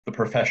the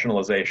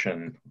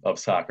professionalization of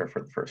soccer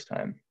for the first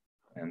time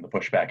and the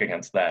pushback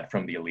against that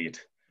from the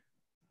elite.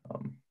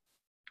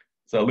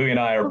 So Louis and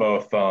I are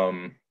both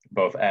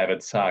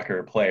avid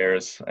soccer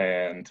players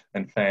and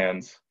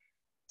fans.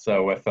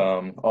 So with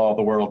all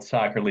the world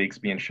soccer leagues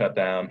being shut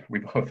down, we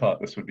both thought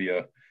this would be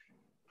a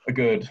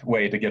good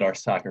way to get our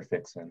soccer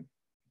fix in.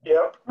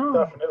 Yeah,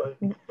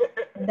 definitely.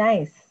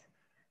 Nice.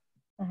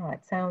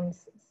 It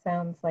sounds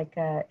like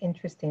an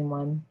interesting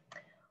one.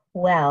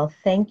 Well,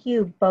 thank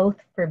you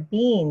both for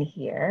being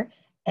here,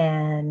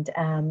 and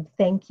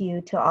thank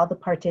you to all the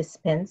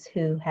participants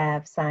who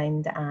have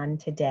signed on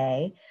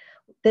today.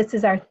 This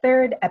is our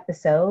third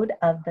episode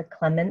of the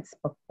Clements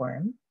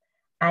Bookworm.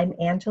 I'm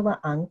Angela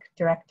Unk,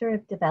 Director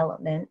of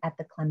Development at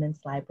the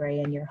Clements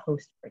Library, and your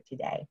host for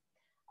today.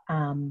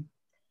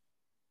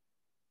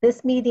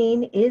 This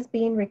meeting is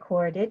being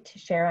recorded to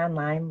share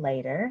online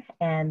later,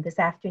 and this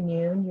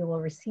afternoon you will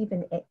receive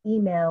an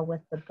email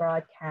with the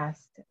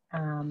broadcast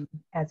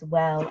as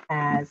well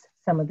as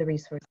some of the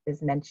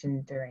resources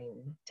mentioned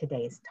during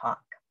today's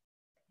talk.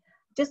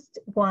 Just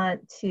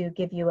want to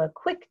give you a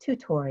quick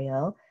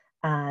tutorial.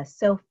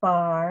 So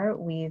far,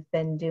 we've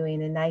been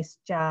doing a nice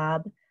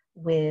job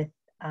with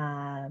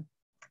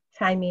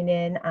chiming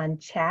in on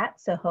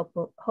chat, so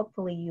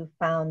hopefully you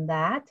found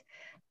that.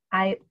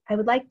 I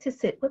would like to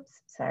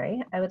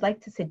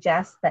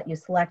suggest that you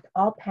select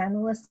all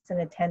panelists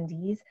and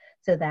attendees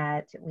so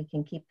that we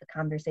can keep the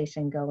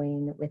conversation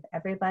going with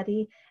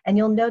everybody. And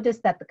you'll notice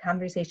that the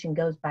conversation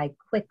goes by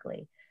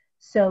quickly.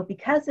 So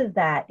because of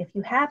that, if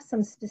you have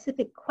some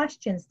specific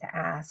questions to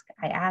ask,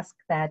 I ask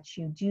that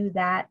you do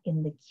that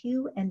in the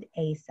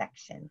Q&A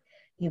section.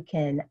 You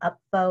can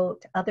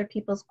upvote other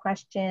people's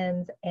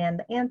questions and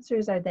the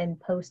answers are then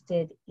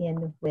posted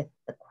in with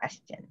the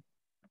question.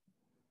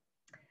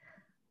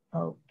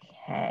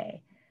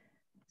 Okay,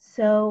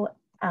 so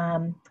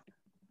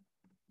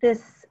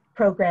this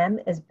program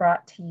is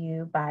brought to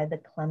you by the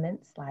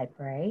Clements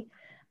Library.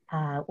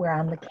 We're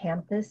on the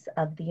campus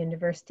of the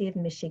University of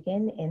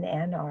Michigan in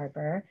Ann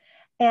Arbor,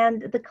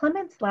 and the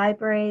Clements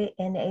Library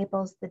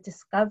enables the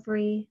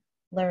discovery,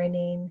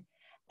 learning,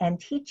 and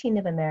teaching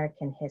of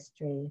American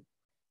history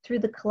through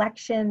the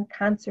collection,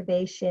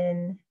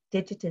 conservation,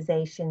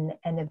 digitization,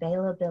 and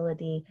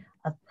availability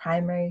of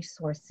primary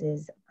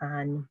sources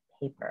on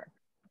paper.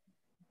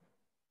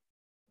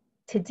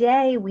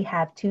 Today, we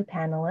have two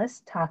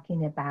panelists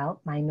talking about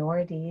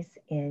minorities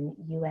in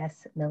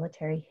U.S.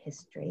 military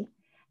history,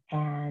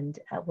 and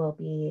we'll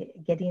be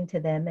getting to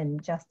them in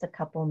just a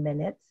couple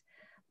minutes.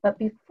 But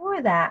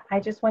before that, I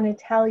just want to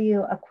tell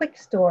you a quick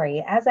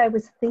story. As I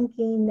was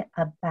thinking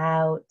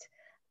about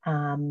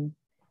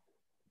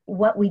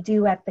what we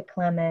do at the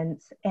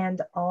Clements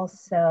and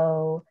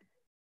also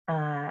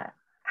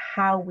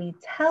how we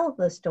tell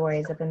the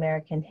stories of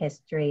American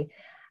history,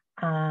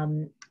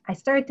 I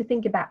started to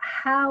think about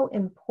how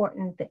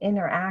important the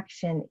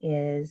interaction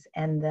is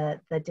and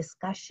the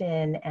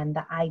discussion and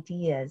the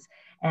ideas.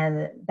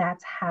 And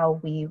that's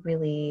how we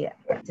really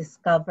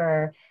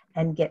discover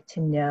and get to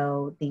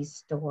know these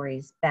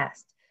stories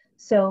best.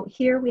 So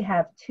here we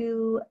have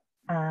two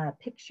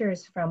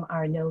pictures from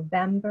our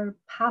November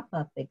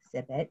pop-up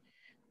exhibit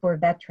for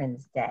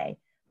Veterans Day.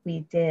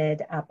 We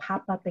did a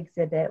pop-up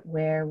exhibit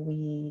where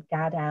we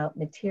got out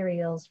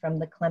materials from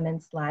the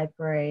Clements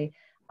Library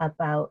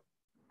about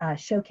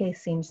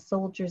showcasing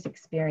soldiers'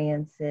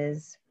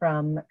 experiences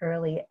from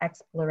early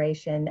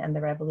exploration and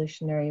the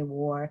Revolutionary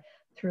War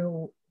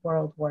through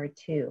World War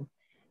II.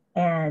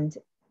 And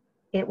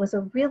it was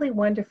a really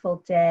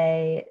wonderful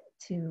day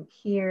to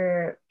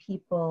hear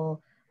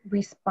people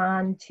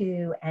respond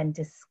to and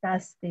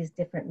discuss these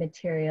different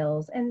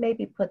materials and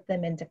maybe put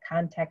them into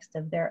context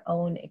of their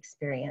own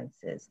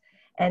experiences.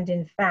 And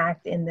in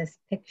fact, in this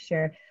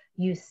picture,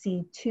 you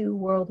see two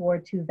World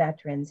War II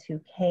veterans who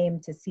came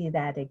to see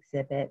that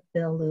exhibit,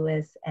 Bill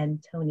Lewis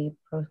and Tony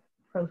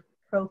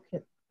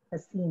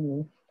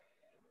Procaccini.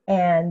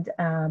 And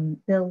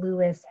Bill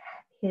Lewis,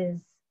 his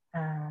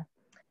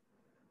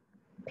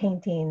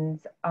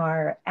paintings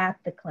are at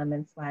the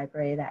Clements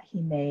Library that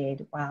he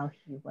made while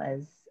he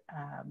was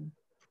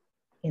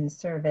in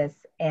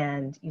service.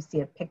 And you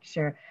see a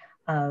picture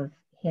of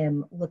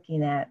him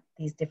looking at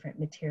these different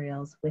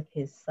materials with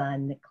his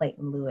son,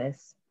 Clayton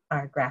Lewis,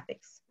 our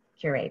graphics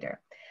curator.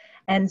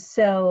 And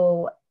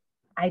so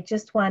I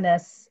just want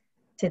us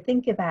to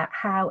think about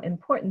how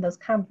important those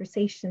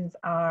conversations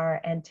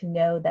are and to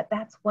know that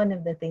that's one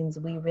of the things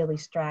we really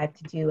strive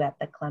to do at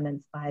the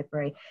Clements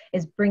Library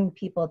is bring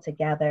people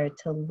together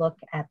to look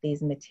at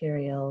these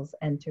materials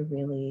and to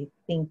really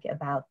think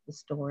about the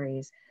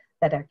stories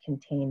that are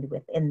contained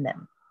within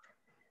them.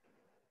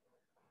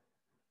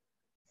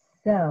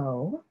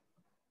 So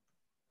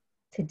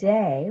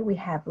today we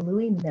have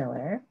Louis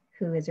Miller,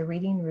 who is a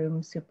reading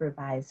room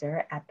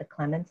supervisor at the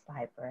Clements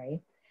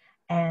Library.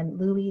 And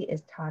Louis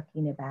is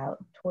talking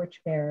about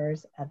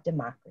Torchbearers of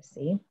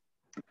Democracy.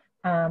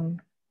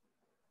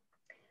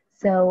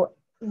 So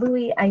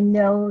Louis, I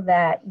know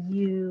that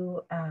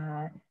you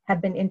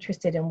have been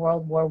interested in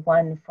World War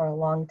I for a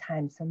long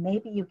time, so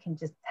maybe you can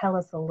just tell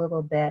us a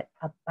little bit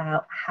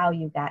about how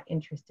you got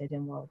interested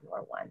in World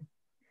War I.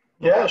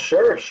 Yeah,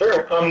 sure.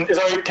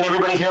 Can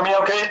everybody hear me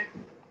okay?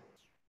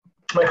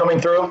 Am I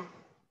coming through?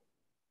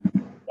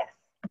 Yes.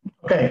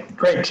 Okay,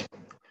 great.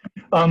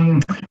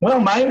 Well,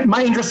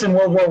 my interest in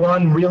World War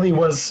I really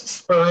was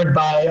spurred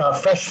by a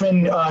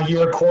freshman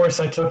year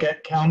course I took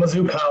at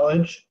Kalamazoo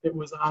College. It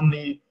was on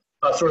the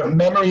sort of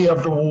memory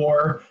of the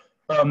war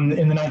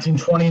in the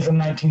 1920s and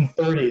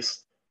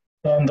 1930s.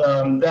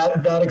 And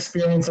that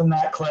experience in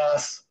that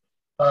class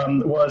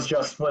was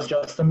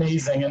just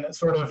amazing. And it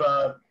sort of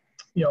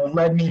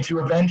led me to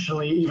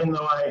eventually, even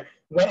though I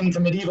went into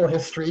medieval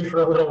history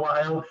for a little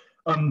while,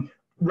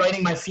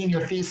 writing my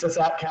senior thesis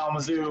at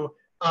Kalamazoo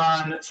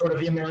on sort of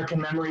the American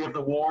memory of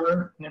the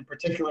war, and in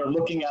particular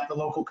looking at the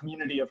local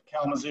community of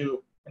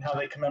Kalamazoo and how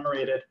they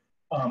commemorated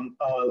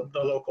the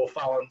local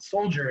fallen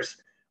soldiers.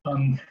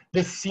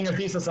 This senior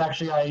thesis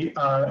actually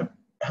I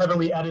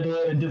heavily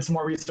edited and did some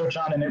more research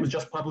on, and it was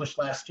just published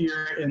last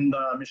year in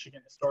the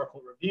Michigan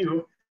Historical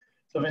Review.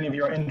 So if any of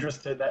you are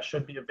interested, that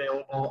should be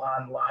available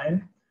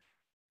online.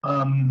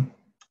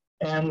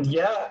 And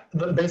yeah,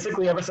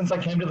 basically ever since I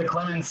came to the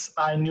Clements,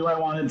 I knew I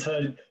wanted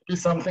to do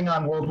something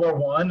on World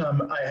War I.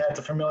 I had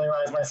to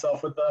familiarize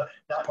myself with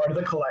that part of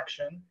the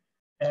collection.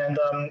 And,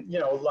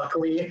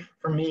 luckily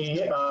for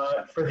me,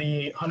 for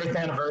the 100th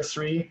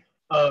anniversary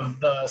of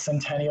the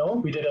centennial,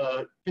 we did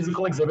a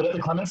physical exhibit at the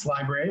Clements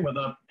Library with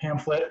a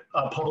pamphlet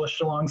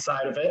published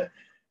alongside of it.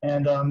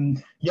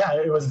 And yeah,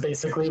 it was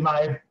basically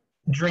my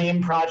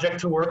dream project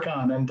to work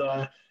on. And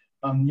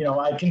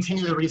I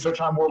continue to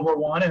research on World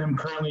War I, and I'm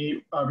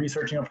currently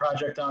researching a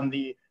project on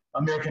the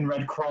American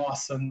Red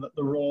Cross and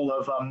the role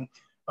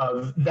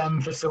of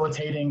them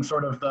facilitating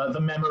sort of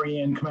the memory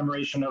and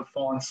commemoration of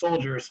fallen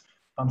soldiers.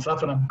 So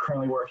that's what I'm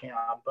currently working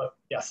on. But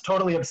yes,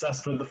 totally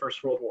obsessed with the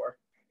First World War.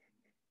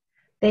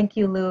 Thank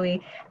you,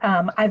 Louis.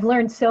 I've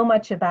learned so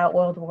much about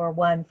World War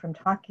I from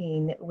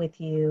talking with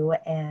you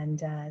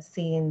and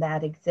seeing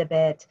that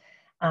exhibit.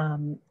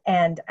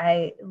 And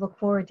I look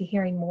forward to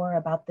hearing more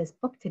about this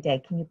book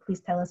today. Can you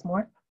please tell us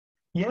more?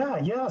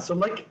 Yeah. So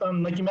like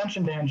you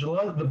mentioned,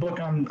 Angela, the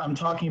book I'm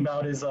talking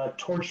about is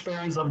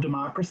Torchbearers of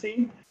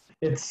Democracy.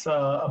 It's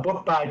a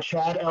book by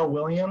Chad L.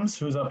 Williams,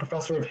 who's a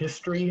professor of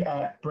history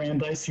at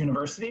Brandeis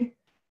University.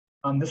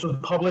 This was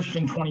published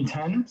in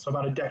 2010, so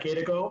about a decade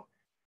ago.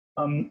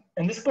 And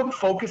this book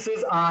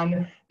focuses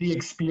on the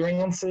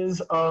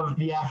experiences of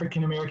the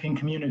African American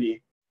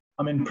community,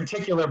 in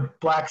particular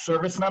Black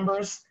service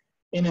members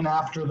in and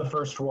after the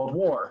First World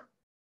War.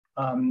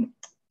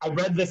 I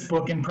read this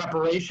book in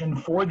preparation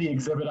for the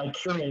exhibit I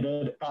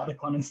curated at the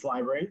Clements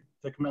Library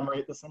to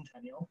commemorate the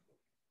centennial.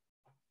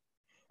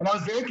 And I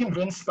was very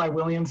convinced by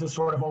Williams'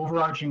 sort of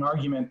overarching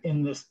argument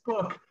in this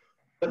book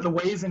that the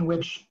ways in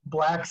which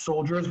Black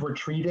soldiers were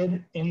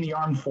treated in the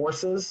armed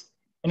forces,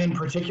 and in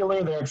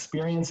particular their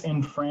experience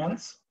in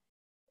France,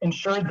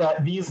 ensured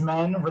that these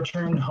men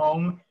returned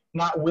home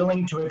not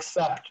willing to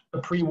accept the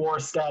pre-war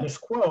status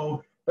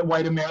quo that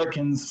white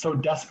Americans so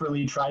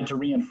desperately tried to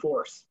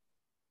reinforce.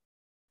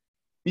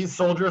 These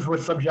soldiers were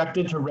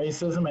subjected to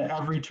racism at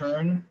every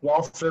turn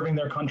while serving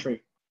their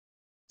country,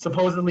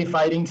 supposedly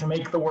fighting to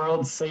make the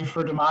world safe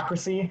for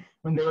democracy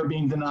when they were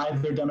being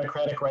denied their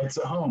democratic rights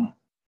at home.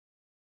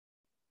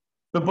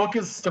 The book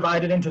is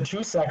divided into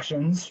two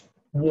sections,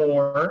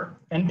 war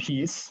and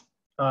peace.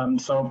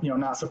 So,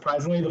 not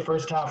surprisingly, the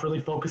first half really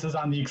focuses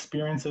on the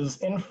experiences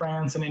in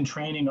France and in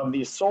training of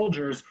these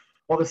soldiers,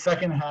 while the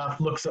second half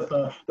looks at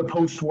the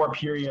post-war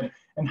period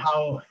and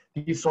how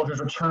these soldiers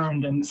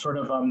returned and sort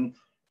of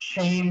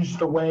changed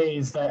the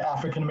ways that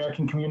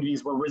African-American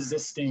communities were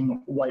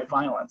resisting white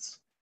violence.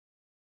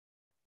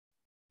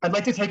 I'd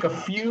like to take a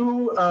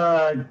few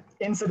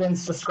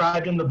incidents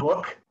described in the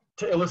book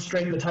to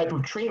illustrate the type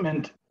of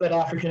treatment that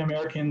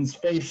African-Americans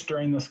faced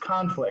during this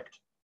conflict.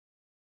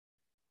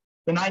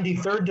 The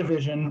 93rd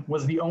Division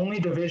was the only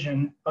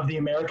division of the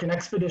American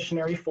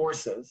Expeditionary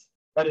Forces,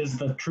 that is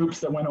the troops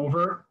that went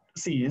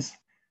overseas.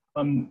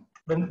 The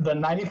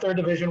 93rd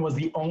Division was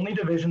the only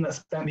division that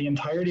spent the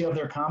entirety of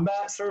their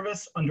combat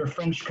service under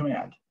French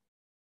command.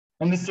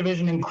 And this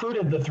division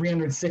included the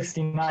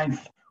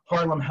 369th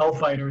Harlem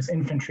Hellfighters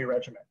Infantry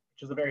Regiment,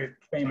 which is a very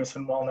famous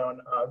and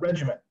well-known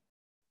regiment.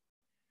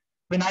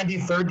 The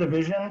 93rd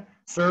Division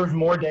served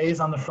more days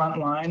on the front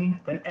line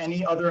than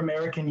any other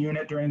American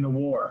unit during the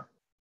war.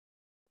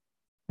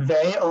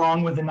 They,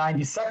 along with the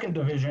 92nd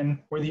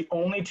Division, were the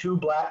only two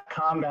Black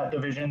combat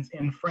divisions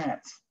in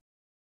France.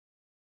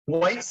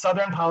 White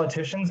Southern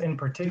politicians in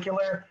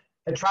particular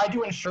had tried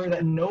to ensure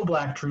that no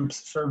Black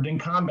troops served in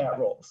combat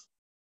roles.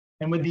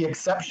 And with the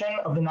exception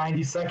of the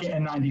 92nd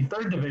and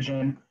 93rd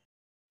Division,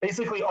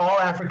 basically all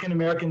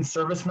African-American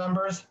service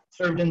members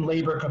served in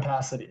labor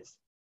capacities,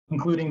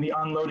 including the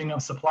unloading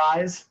of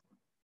supplies,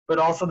 but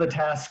also the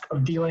task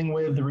of dealing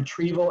with the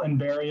retrieval and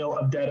burial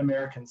of dead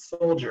American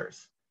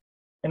soldiers.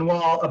 And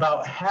while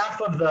about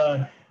half of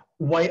the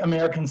white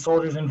American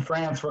soldiers in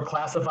France were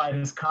classified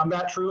as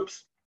combat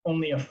troops,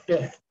 only a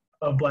fifth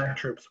of Black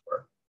troops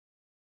were.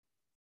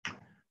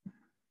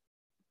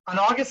 On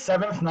August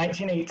 7th,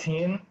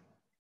 1918,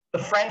 the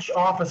French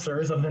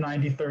officers of the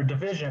 93rd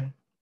Division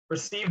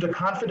received a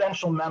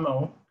confidential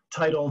memo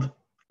titled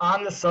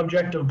 "On the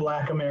Subject of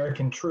Black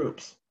American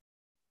Troops."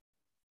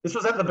 This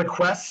was at the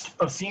bequest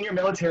of senior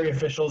military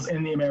officials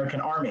in the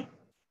American Army.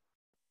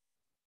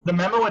 The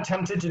memo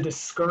attempted to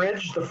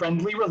discourage the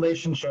friendly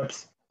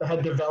relationships that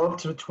had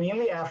developed between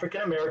the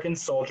African American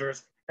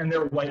soldiers and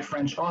their white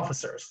French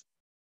officers.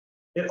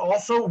 It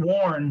also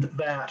warned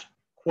that,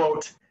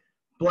 quote,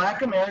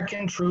 Black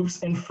American troops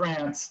in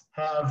France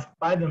have,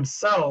 by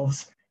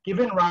themselves,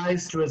 given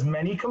rise to as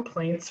many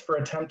complaints for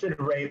attempted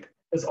rape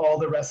as all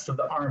the rest of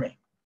the army.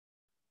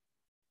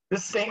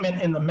 This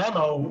statement in the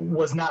memo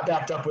was not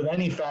backed up with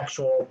any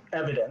factual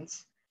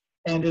evidence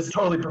and is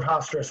totally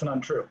preposterous and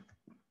untrue.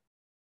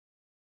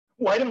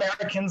 White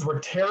Americans were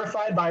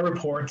terrified by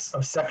reports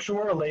of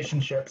sexual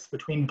relationships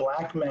between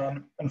Black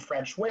men and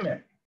French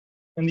women,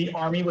 and the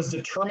army was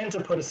determined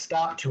to put a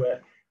stop to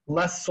it,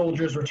 lest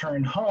soldiers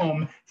returned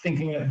home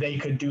thinking that they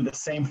could do the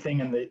same thing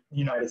in the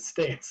United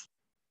States.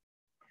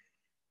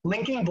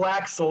 Linking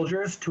Black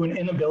soldiers to an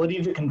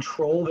inability to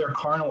control their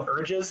carnal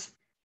urges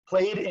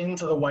played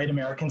into the white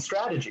American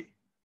strategy.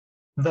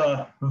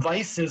 The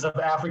vices of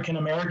African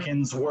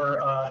Americans were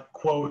a,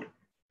 quote,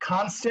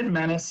 constant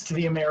menace to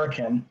the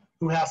American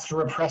who has to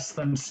repress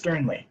them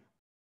sternly.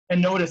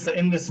 And notice that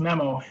in this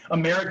memo,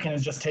 American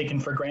is just taken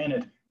for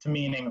granted to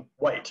meaning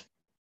white.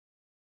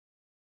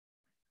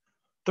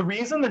 The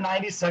reason the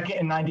 92nd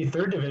and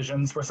 93rd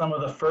Divisions were some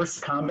of the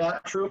first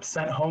combat troops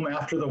sent home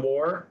after the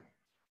war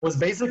was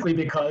basically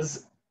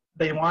because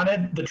they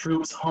wanted the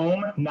troops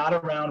home, not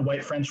around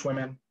white French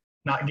women,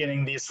 not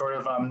getting these sort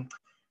of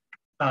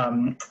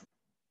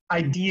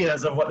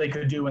ideas of what they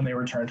could do when they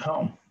returned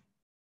home.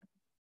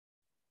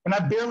 And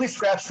I've barely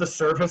scratched the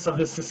surface of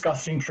this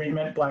disgusting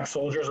treatment Black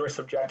soldiers were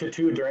subjected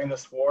to during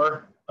this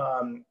war.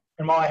 And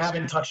while I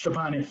haven't touched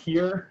upon it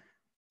here,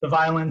 the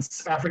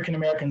violence African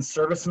American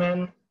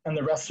servicemen and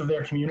the rest of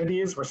their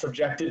communities were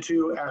subjected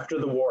to after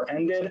the war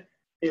ended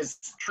is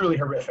truly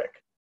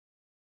horrific.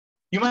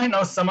 You might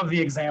know some of the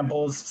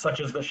examples, such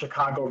as the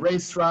Chicago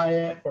race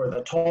riot or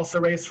the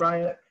Tulsa race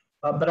riot,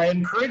 but I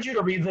encourage you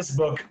to read this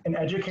book and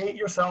educate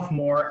yourself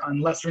more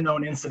on lesser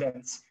known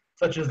incidents,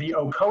 such as the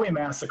Ocoee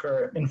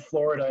massacre in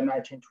Florida in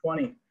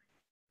 1920,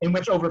 in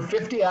which over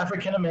 50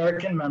 African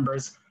American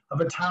members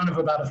of a town of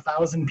about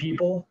 1,000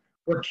 people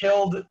were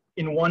killed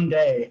in one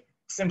day,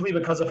 simply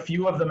because a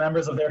few of the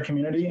members of their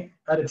community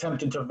had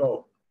attempted to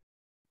vote.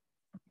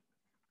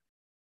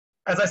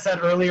 As I said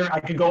earlier, I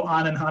could go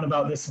on and on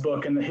about this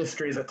book and the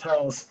histories it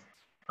tells.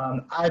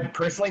 I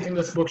personally think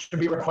this book should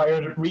be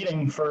required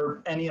reading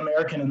for any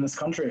American in this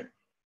country.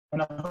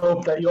 And I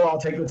hope that you'll all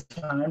take the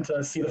time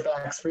to see the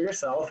facts for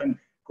yourself and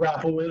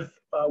grapple with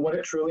what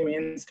it truly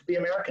means to be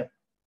American.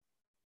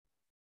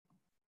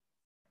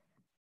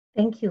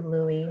 Thank you,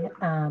 Louis.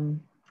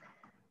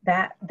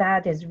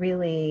 That is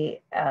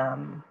really,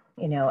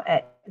 you know,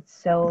 it's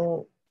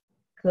so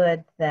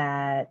good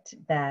that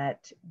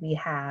we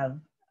have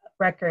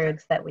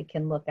records that we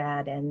can look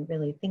at and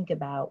really think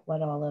about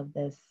what all of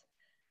this,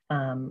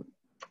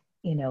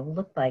 you know,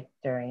 looked like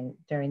during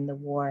the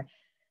war.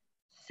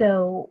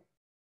 So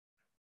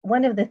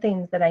one of the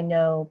things that I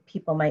know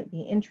people might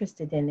be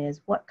interested in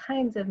is what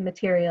kinds of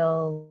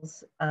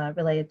materials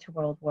related to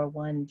World War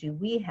I do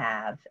we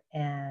have?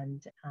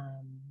 And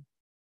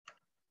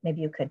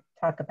maybe you could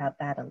talk about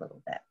that a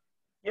little bit.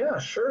 Yeah,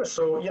 sure.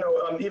 So, you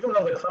know, even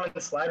though the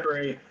Clements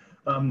Library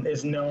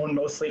is known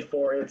mostly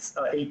for its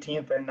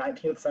 18th and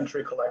 19th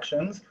century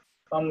collections,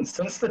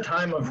 since the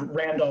time of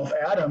Randolph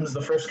Adams,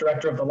 the first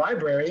director of the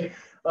library,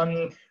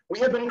 we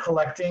have been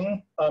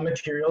collecting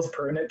materials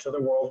pertinent to the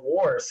World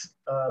Wars,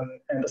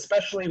 and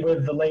especially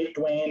with the late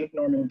Dwayne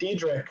Norman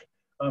Diedrich,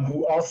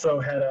 who also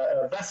had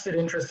a vested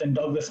interest in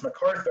Douglas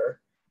MacArthur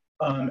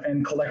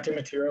and collected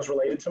materials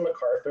related to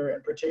MacArthur,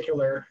 in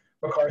particular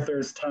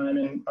MacArthur's time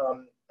in,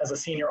 as a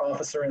senior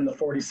officer in the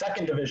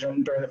 42nd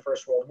Division during the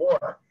First World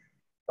War.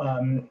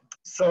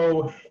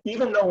 So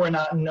even though we're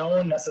not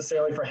known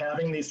necessarily for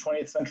having these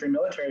 20th century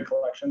military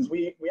collections,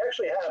 we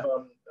actually have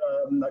a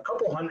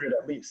couple hundred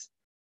at least.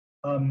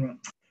 I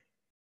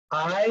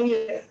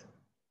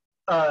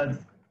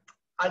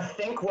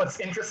think what's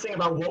interesting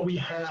about what we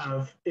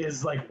have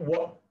is like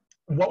what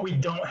we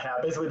don't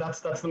have. Basically,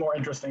 that's the more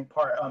interesting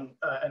part. And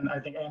I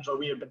think Angela,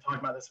 we had been talking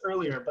about this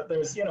earlier, but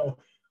there's, you know,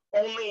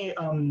 only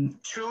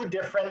 2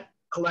 different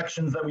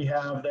collections that we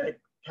have that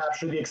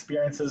capture the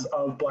experiences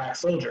of Black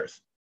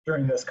soldiers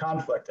during this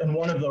conflict. And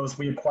one of those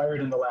we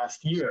acquired in the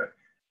last year.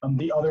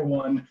 The other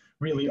one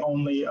really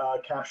only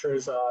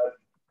captures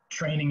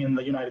training in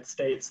the United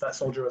States. That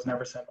soldier was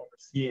never sent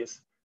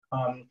overseas.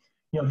 You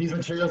know, these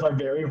materials are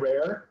very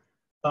rare.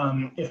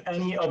 If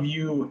any of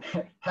you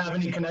have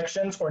any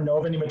connections or know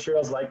of any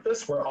materials like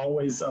this, we're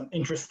always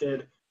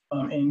interested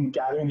in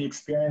gathering the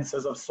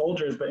experiences of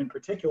soldiers, but in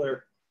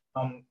particular,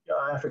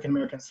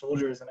 African-American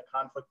soldiers in a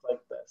conflict like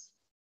this.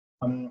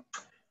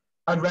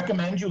 I'd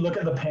recommend you look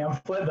at the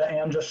pamphlet that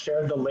Anne just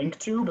shared the link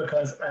to,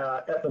 because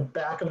at the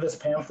back of this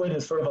pamphlet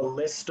is sort of a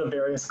list of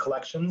various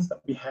collections that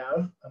we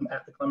have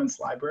at the Clements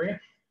Library.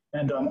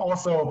 And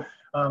also,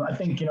 I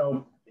think,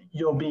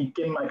 you'll be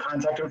getting my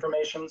contact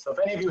information. So if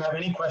any of you have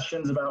any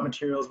questions about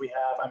materials we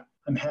have,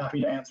 I'm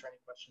happy to answer any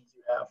questions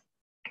you have.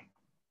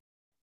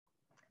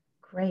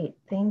 Great,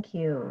 thank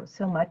you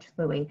so much,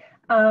 Louis.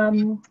 I've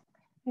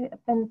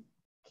been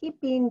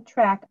keeping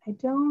track. I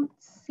don't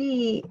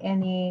see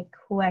any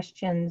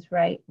questions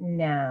right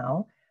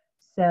now.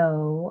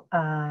 So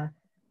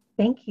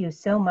thank you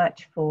so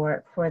much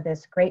for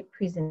this great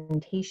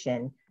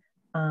presentation.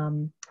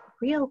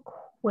 Real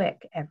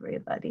quick,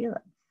 everybody,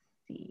 let's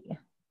see.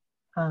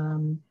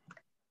 All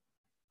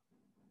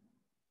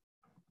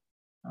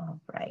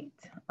right,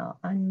 I'll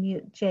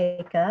unmute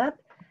Jacob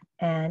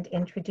and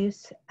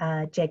introduce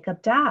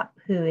Jakob Dopp,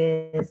 who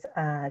is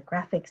a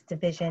graphics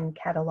division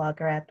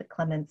cataloger at the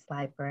Clements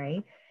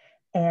Library.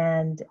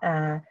 And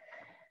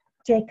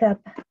Jakob,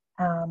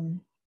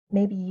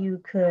 maybe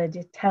you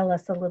could tell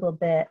us a little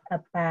bit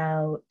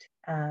about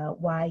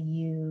why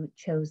you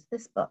chose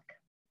this book.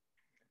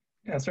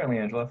 Yeah, certainly,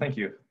 Angela, thank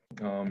you.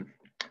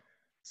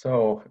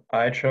 So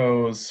I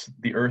chose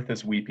The Earth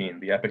is Weeping,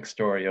 the epic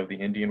story of the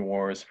Indian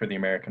Wars for the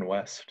American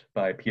West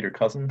by Peter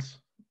Cousins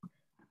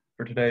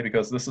for today,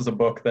 because this is a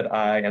book that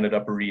I ended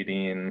up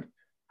reading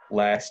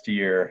last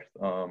year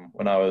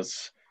when I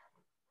was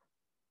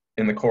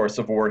in the course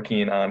of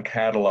working on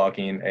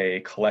cataloging a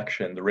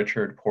collection, the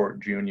Richard Port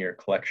Jr.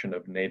 collection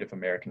of Native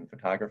American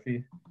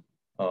photography,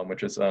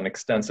 which is an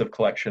extensive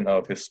collection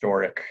of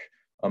historic,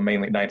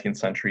 mainly 19th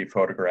century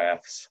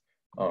photographs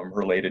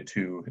related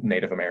to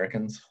Native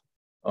Americans.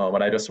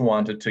 And I just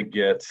wanted to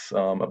get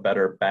a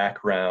better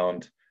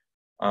background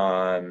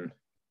on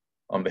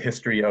the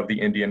history of the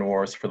Indian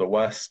Wars for the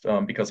West,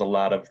 because a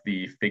lot of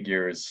the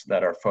figures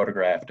that are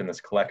photographed in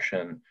this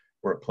collection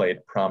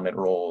played prominent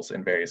roles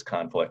in various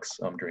conflicts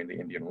during the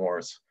Indian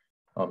Wars.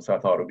 So I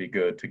thought it would be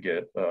good to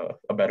get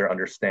a better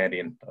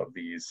understanding of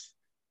these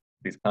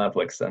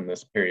conflicts and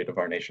this period of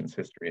our nation's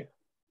history.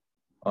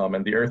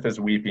 And The Earth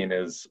is Weeping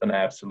is an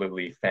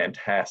absolutely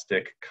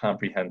fantastic,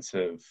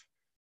 comprehensive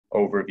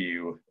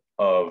overview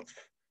of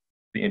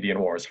the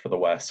Indian Wars for the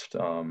West,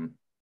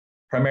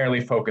 primarily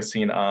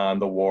focusing on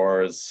the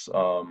wars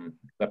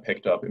that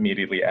picked up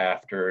immediately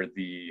after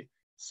the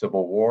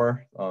Civil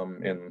War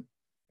in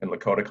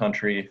Lakota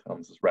country.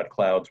 This is Red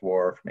Cloud's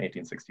War from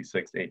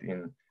 1866 to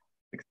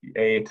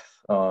 1868,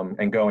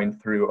 and going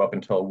through up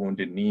until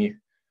Wounded Knee,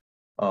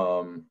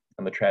 and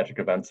the tragic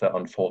events that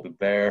unfolded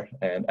there,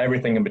 and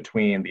everything in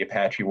between: the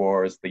Apache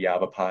Wars, the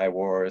Yavapai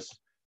Wars,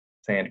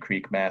 Sand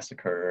Creek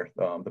Massacre,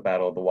 the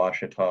Battle of the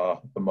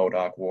Washita, the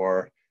Modoc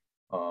War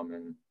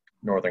in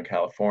Northern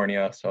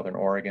California, Southern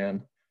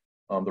Oregon,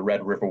 the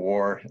Red River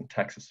War in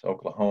Texas,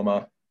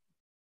 Oklahoma,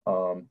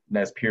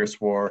 Nez Perce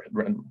War,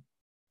 and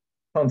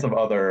tons of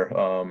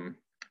other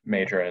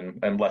major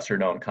and lesser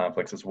known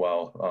conflicts as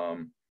well.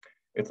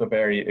 It's a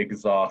very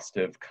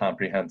exhaustive,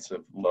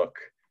 comprehensive look,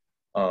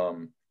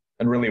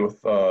 and really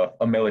with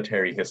a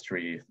military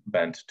history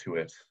bent to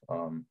it.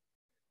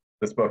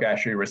 This book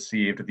actually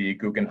received the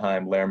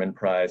Guggenheim Lehrman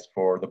Prize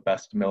for the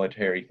Best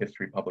Military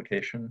History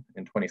Publication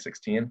in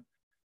 2016,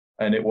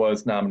 and it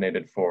was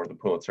nominated for the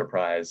Pulitzer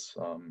Prize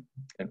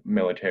in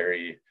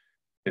Military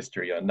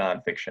History,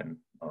 nonfiction,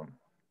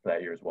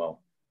 that year as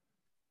well.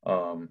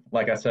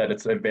 Like I said,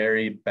 it's a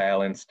very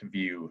balanced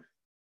view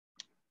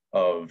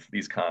of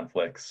these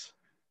conflicts.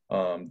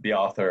 The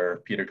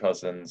author, Peter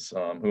Cousins,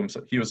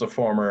 he was a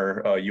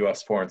former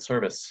US Foreign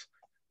Service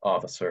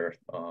officer,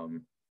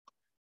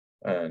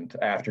 and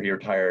after he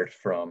retired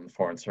from the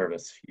Foreign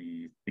Service,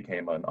 he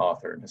became an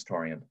author and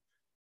historian.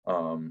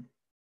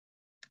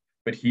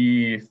 But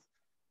he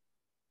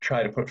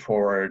tried to put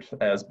forward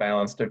as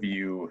balanced a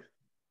view,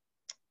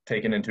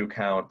 taking into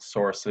account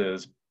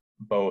sources,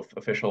 both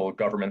official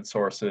government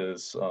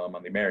sources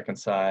on the American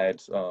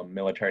side,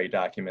 military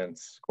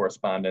documents,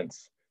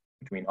 correspondence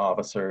between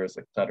officers,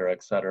 et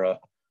cetera,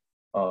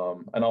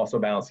 and also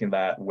balancing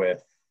that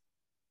with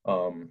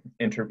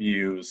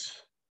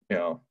interviews,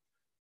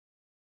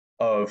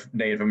 of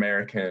Native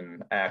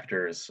American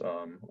actors,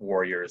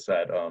 warriors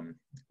that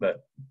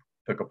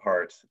took a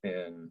part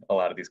in a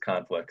lot of these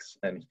conflicts.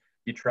 And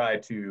he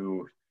tried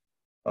to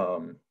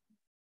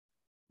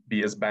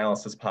be as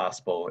balanced as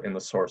possible in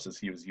the sources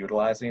he was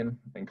utilizing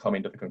and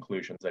coming to the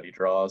conclusions that he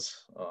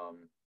draws.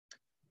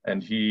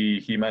 And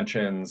he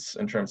mentions,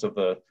 in terms of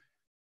the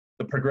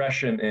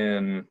progression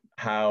in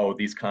how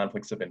these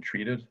conflicts have been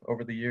treated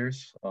over the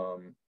years.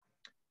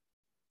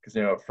 Because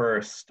at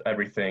first,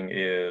 everything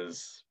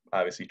is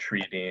obviously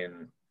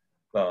treating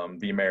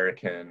the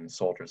American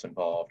soldiers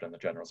involved and the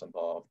generals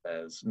involved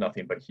as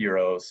nothing but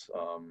heroes,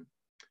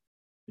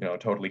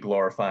 totally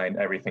glorifying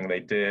everything they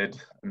did,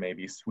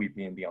 maybe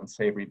sweeping the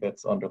unsavory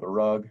bits under the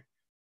rug.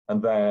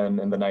 And then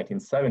in the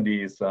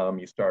 1970s,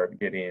 you start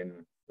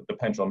getting, the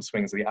pendulum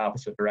swings the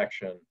opposite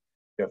direction.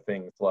 You have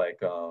things like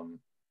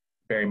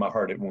Bury My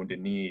Heart at Wounded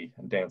Knee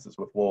and Dances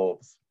with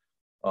Wolves,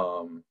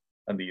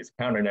 and these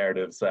counter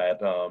narratives that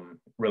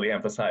really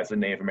emphasize the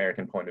Native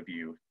American point of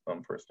view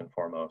first and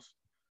foremost.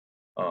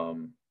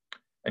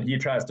 And he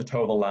tries to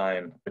toe the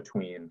line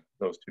between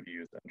those two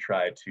views and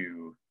try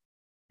to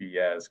be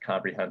as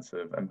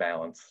comprehensive and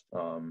balanced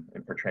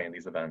in portraying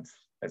these events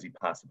as he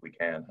possibly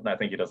can. And I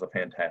think he does a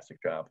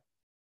fantastic job.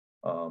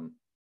 And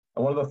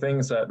one of the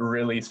things that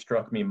really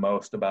struck me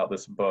most about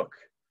this book,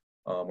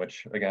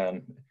 which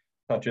again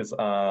touches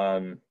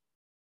on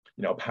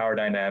power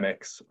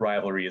dynamics,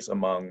 rivalries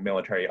among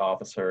military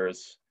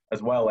officers,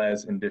 as well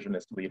as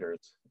indigenous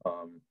leaders.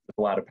 There's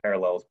a lot of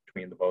parallels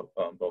between both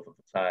of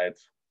the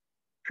sides.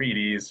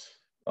 Treaties,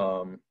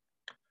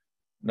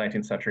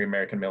 19th century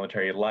American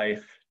military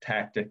life,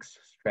 tactics,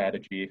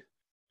 strategy,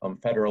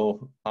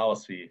 federal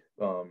policy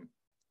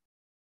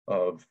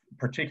of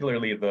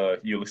particularly the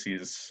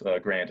Ulysses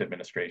Grant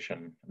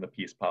administration and the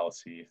peace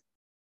policy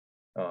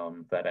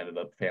that ended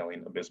up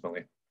failing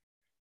abysmally.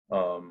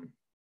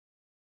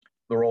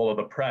 The role of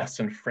the press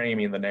in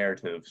framing the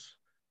narratives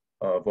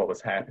of what was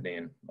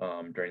happening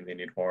during the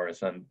Indian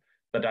Wars, and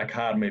the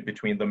dichotomy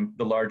between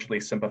the largely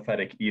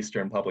sympathetic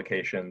Eastern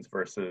publications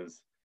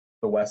versus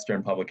the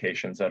Western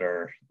publications that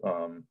are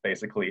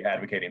basically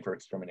advocating for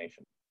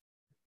extermination.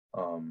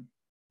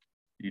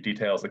 He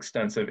details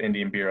extensive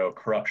Indian Bureau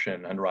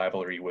corruption and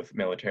rivalry with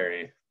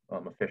military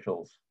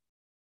officials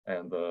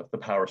and the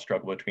power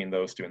struggle between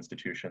those two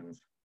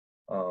institutions.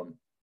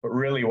 But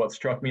really what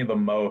struck me the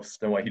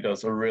most and what he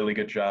does a really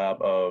good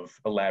job of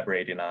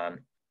elaborating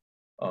on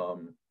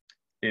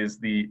is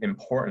the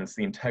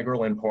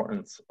integral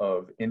importance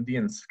of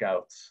Indian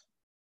scouts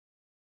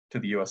to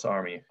the US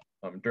Army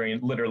during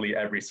literally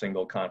every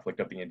single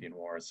conflict of the Indian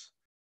Wars.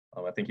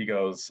 I think he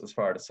goes as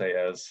far to say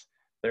as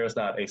there is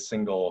not a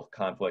single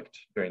conflict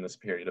during this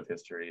period of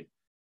history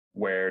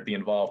where the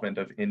involvement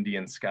of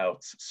Indian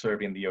scouts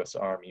serving the US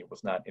Army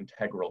was not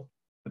integral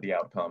to the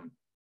outcome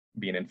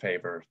being in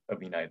favor of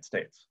the United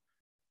States.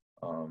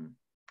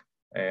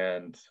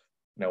 And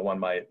one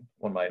might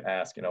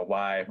ask,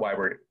 why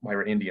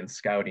were Indians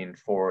scouting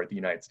for the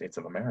United States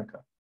of America?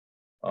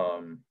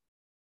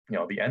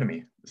 The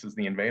enemy. This is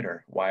the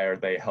invader. Why are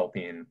they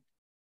helping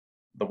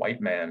the white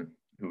man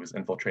who is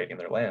infiltrating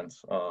their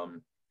lands?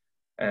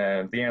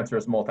 And the answer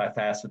is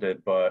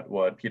multifaceted, but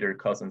what Peter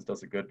Cousins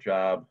does a good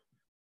job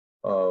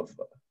of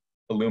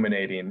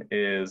illuminating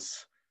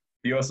is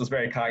the US is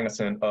very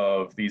cognizant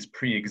of these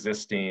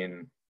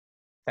pre-existing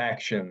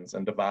factions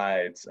and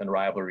divides and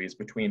rivalries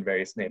between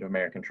various Native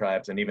American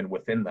tribes, and even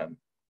within them.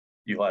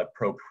 You have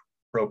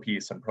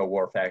pro-peace and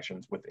pro-war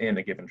factions within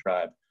a given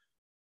tribe.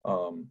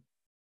 And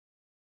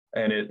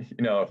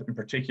in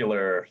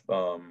particular,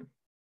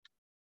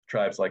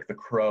 tribes like the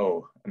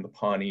Crow and the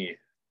Pawnee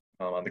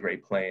on the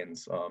Great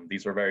Plains,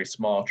 these are very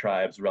small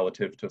tribes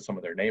relative to some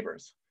of their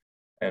neighbors.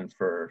 And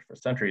for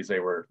centuries, they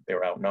were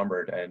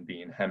outnumbered and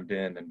being hemmed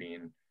in and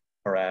being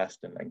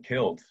harassed and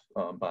killed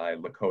by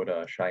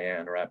Lakota,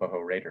 Cheyenne, Arapaho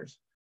raiders.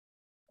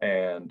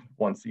 And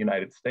once the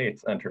United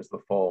States enters the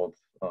fold,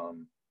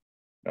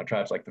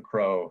 tribes like the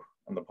Crow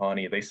and the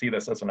Pawnee, they see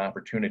this as an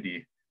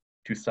opportunity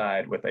to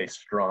side with a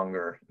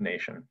stronger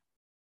nation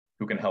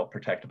who can help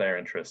protect their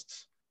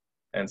interests.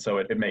 And so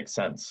it makes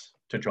sense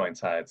to join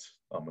sides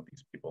with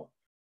these people.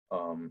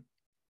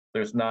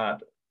 There's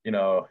not,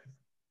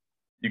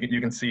 you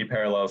can see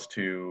parallels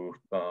to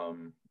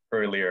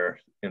earlier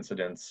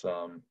incidents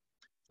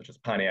such as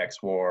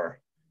Pontiac's War,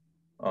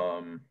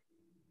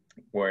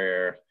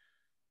 where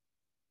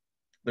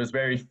there's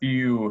very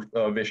few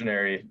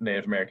visionary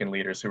Native American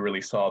leaders who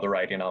really saw the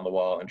writing on the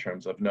wall in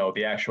terms of, no,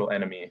 the actual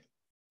enemy,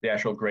 the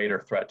actual greater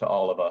threat to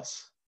all of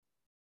us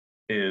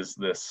is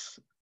this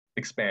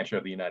expansion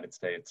of the United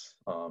States.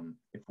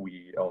 If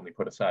we only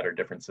put aside our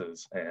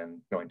differences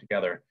and join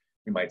together,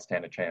 we might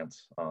stand a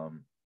chance.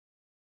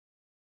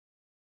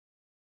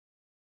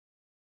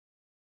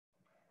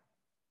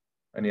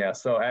 And yeah,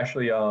 so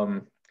actually,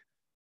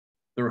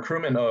 the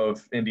recruitment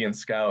of Indian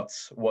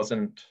scouts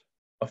wasn't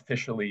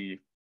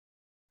officially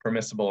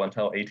permissible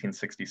until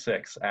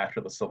 1866, after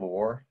the Civil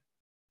War.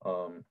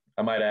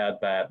 I might add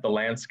that the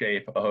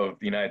landscape of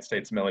the United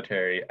States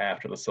military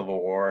after the Civil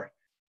War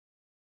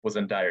was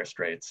in dire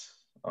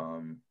straits.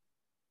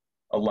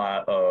 A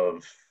lot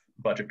of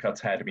budget cuts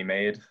had to be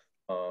made.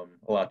 A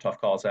lot of tough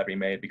calls had to be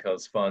made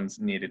because funds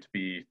needed to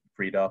be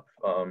freed up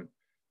to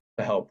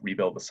help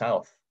rebuild the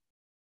South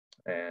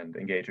and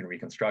engage in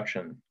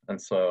Reconstruction.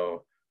 And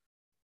so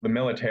the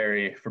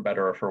military, for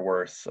better or for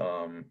worse,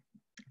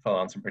 fell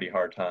on some pretty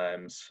hard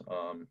times.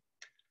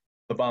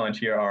 The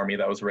volunteer army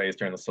that was raised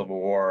during the Civil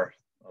War,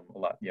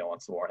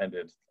 once the war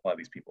ended, a lot of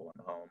these people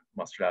went home,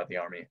 mustered out of the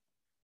army.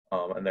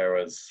 And there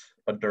was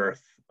a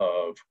dearth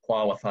of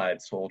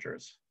qualified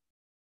soldiers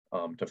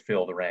to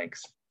fill the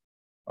ranks.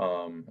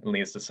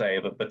 Needless to say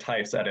that the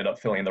types that ended up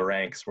filling the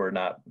ranks were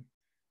not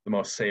the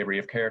most savory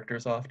of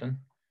characters often.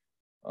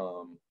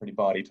 Pretty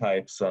bawdy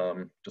types,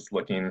 just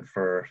looking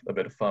for a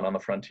bit of fun on the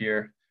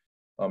frontier,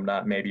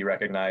 not maybe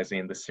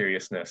recognizing the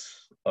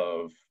seriousness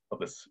of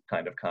this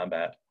kind of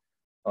combat.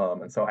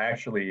 And so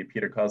actually,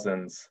 Peter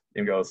Cousins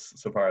even goes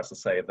so far as to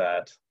say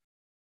that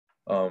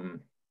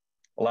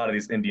a lot of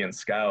these Indian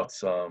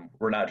scouts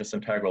were not just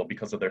integral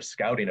because of their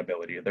scouting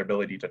ability, their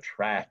ability to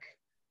track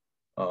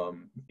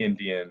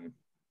Indian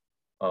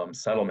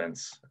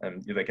settlements,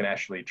 and they can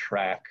actually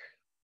track,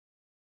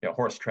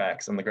 horse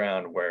tracks in the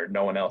ground where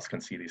no one else can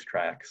see these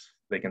tracks.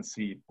 They can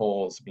see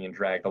poles being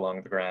dragged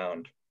along the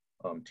ground,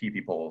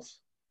 teepee poles.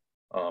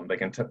 They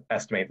can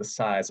estimate the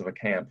size of a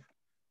camp.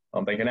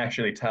 They can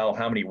actually tell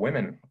how many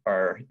women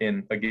are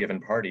in a given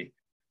party.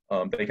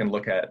 They can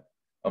look at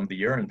the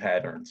urine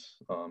patterns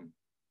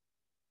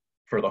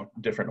for the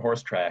different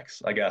horse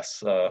tracks. I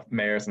guess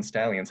mares and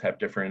stallions have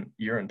different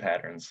urine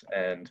patterns,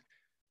 and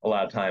a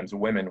lot of times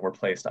women were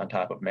placed on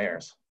top of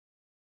mares.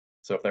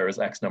 So if there was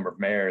X number of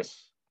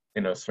mares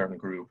in a certain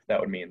group, that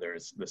would mean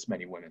there's this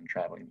many women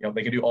traveling.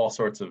 They can do all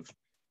sorts of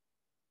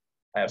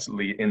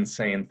absolutely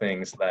insane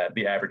things that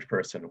the average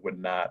person would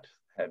not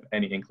have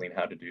any inkling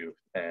how to do,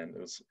 and it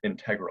was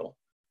integral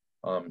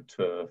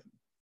to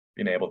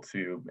being able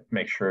to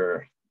make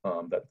sure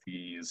that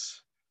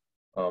these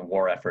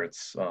war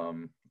efforts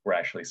were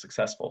actually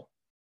successful.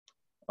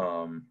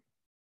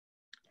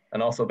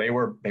 And also, they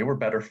were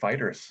better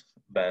fighters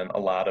than a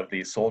lot of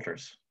these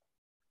soldiers.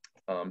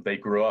 They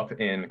grew up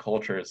in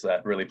cultures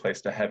that really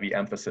placed a heavy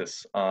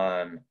emphasis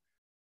on,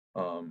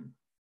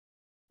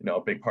 a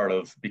big part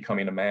of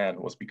becoming a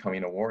man was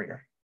becoming a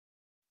warrior,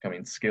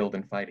 becoming skilled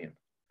in fighting.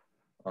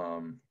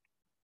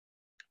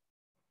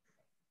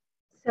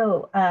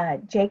 So,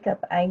 Jacob,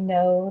 I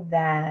know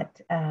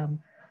that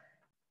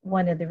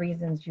one of the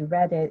reasons you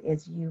read it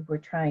is you were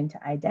trying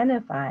to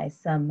identify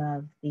some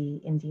of the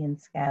Indian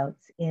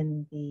scouts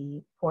in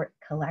the Port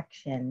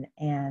collection.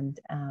 And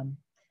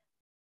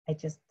I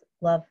just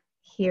love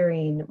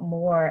hearing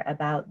more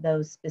about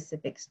those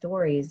specific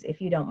stories.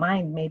 If you don't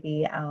mind,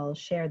 maybe I'll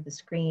share the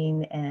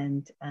screen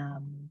and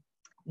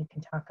you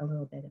can talk a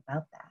little bit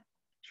about that.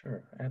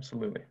 Sure,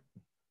 absolutely.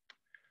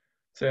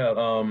 So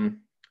yeah,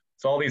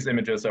 so all these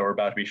images that we're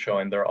about to be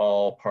showing, they're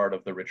all part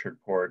of the Richard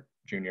Port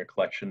Jr.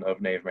 collection of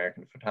Native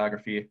American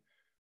photography.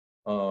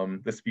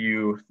 This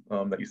view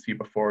that you see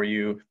before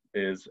you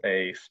is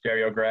a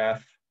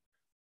stereograph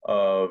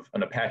of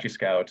an Apache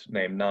scout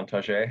named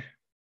Nantaje.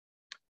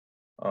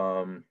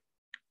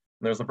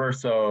 There's a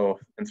verso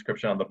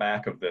inscription on the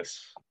back of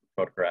this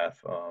photograph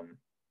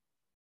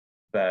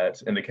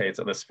that indicates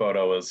that this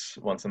photo was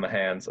once in the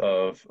hands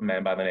of a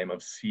man by the name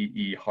of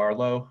C.E.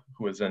 Harlow,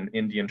 who was an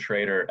Indian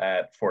trader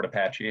at Fort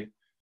Apache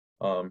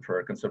for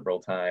a considerable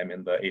time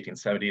in the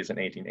 1870s and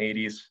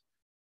 1880s.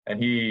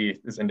 And he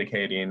is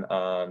indicating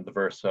on the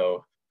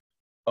verso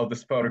of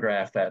this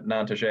photograph that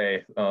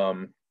Nantaje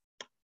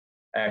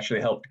actually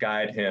helped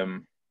guide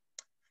him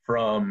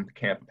from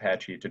Camp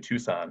Apache to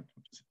Tucson,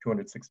 which is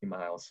 260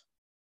 miles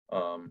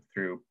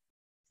through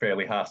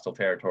fairly hostile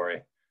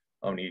territory.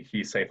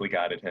 He safely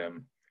guided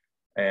him.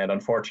 And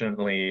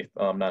unfortunately,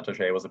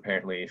 Nantaje was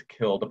apparently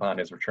killed upon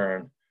his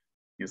return.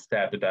 He was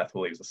stabbed to death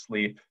while he was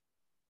asleep.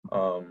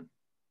 And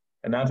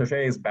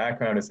Nantaje's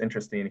background is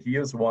interesting. He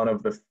is one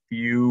of the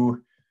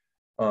few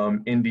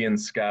Indian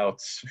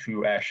scouts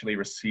who actually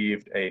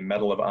received a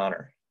Medal of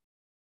Honor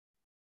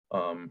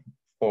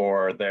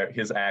for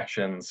his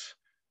actions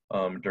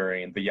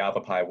during the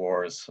Yavapai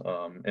Wars.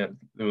 And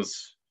it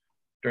was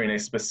during a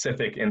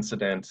specific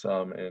incident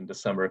in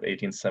December of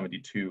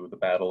 1872, the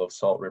Battle of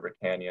Salt River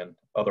Canyon,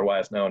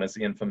 otherwise known as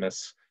the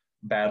infamous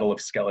Battle of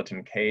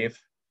Skeleton Cave.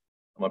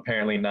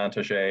 Apparently,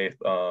 Nantaje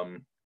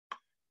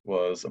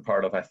was a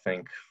part of, I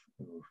think,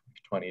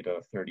 20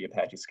 to 30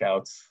 Apache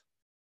scouts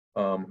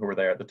who were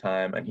there at the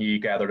time, and he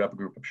gathered up a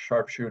group of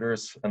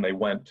sharpshooters, and they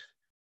went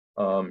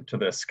to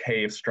this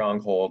cave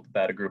stronghold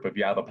that a group of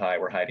Yavapai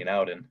were hiding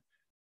out in.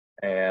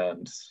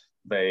 And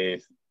the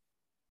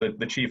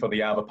chief of the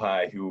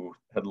Yavapai, who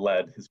had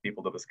led his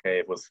people to this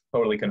cave, was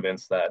totally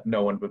convinced that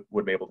no one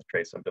would be able to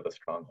trace him to the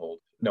stronghold.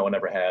 No one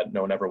ever had,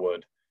 no one ever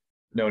would.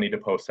 No need to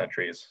post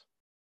sentries.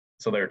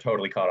 So they were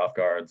totally caught off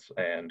guard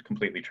and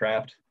completely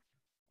trapped.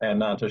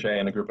 And Nantaje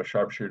and a group of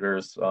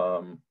sharpshooters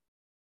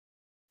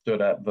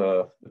stood at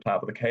the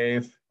top of the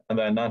cave. And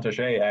then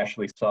Nantaje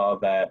actually saw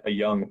that a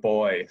young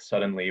boy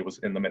suddenly was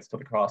in the midst of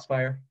the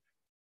crossfire.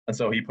 And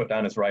so he put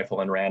down his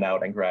rifle and ran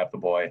out and grabbed the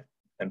boy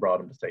and brought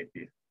him to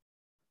safety.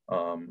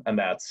 And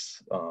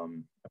that's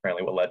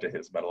apparently what led to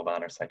his Medal of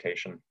Honor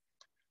citation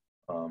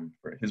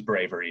for his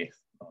bravery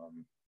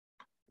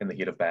in the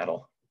heat of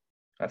battle.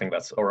 I think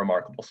that's a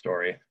remarkable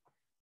story.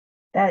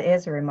 That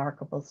is a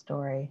remarkable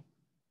story.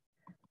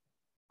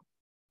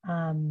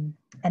 And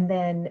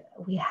then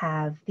we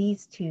have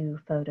these two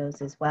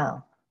photos as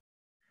well.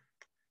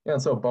 Yeah,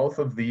 and so both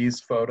of these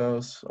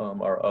photos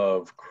are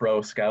of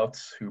Crow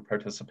Scouts who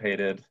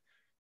participated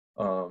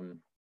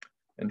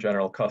in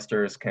General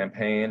Custer's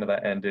campaign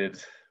that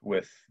ended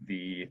with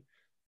the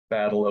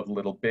Battle of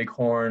Little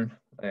Bighorn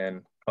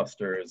and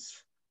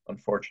Custer's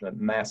unfortunate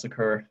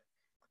massacre.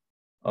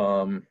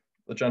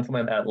 The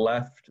gentleman at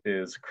left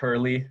is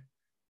Curly,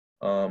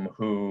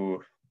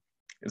 who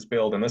is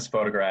billed in this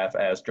photograph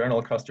as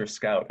General Custer's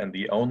scout and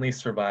the only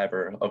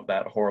survivor of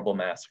that horrible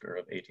massacre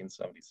of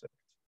 1876.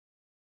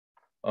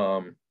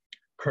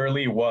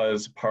 Curley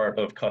was part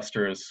of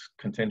Custer's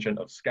contingent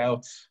of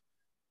scouts.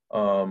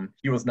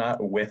 He was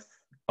not with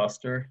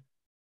Custer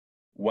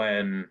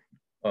when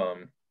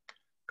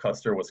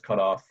Custer was cut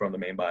off from the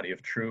main body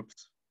of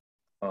troops,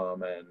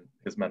 and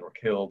his men were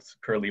killed.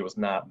 Curley was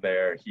not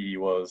there. He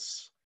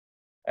was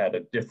at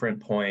a different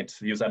point.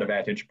 He was at a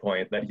vantage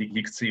point that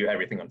he could see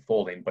everything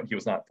unfolding, but he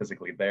was not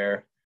physically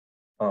there.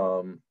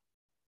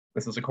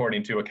 This is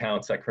according to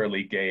accounts that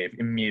Curley gave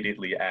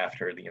immediately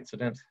after the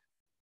incident.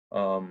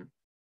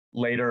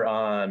 Later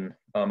on,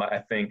 I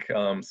think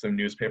some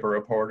newspaper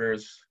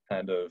reporters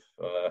kind of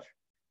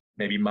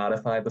maybe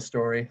modified the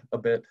story a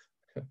bit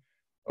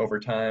over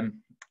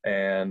time,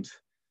 and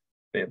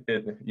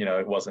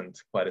it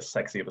wasn't quite as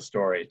sexy of a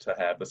story to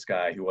have this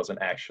guy who wasn't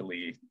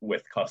actually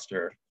with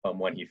Custer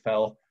when he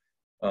fell.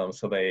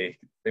 So they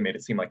made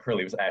it seem like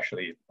Curley was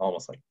actually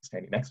almost like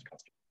standing next to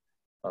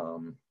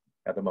Custer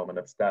at the moment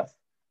of his death,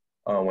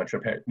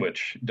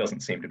 which doesn't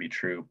seem to be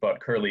true.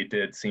 But Curley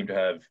did seem to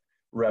have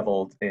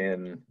reveled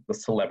in the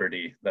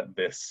celebrity that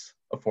this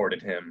afforded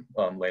him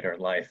later in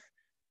life,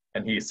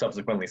 and he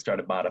subsequently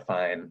started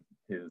modifying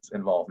his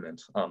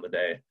involvement on the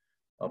day,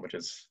 which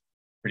is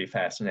pretty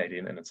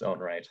fascinating in its own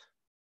right.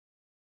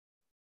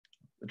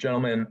 The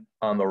gentleman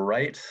on the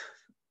right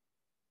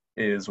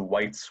is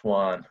White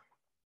Swan.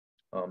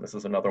 This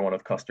is another one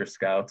of Custer's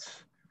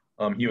scouts.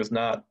 He was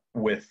not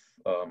with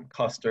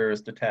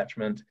Custer's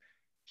detachment.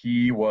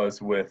 He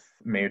was with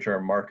Major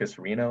Marcus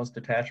Reno's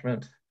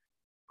detachment,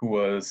 who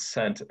was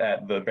sent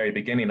at the very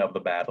beginning of the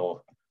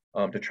battle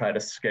to try to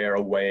scare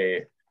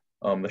away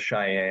the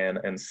Cheyenne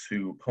and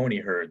Sioux pony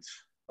herds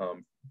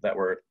that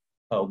were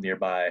held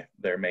nearby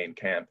their main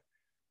camp,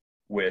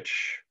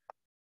 which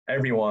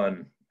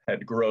everyone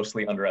had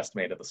grossly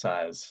underestimated the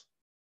size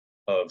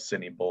of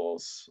Sitting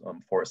Bull's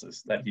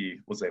forces that he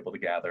was able to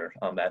gather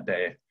on that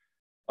day.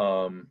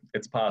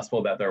 It's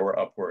possible that there were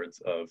upwards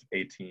of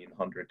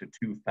 1,800 to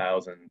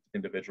 2,000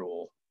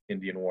 individual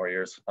Indian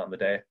warriors on the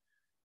day.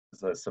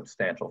 It's a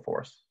substantial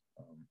force,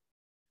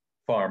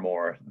 far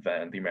more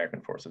than the American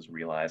forces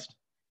realized.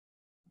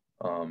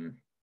 And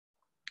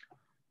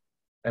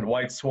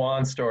White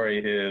Swan's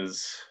story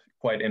is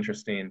quite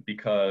interesting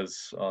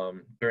because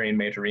during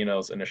Major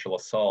Reno's initial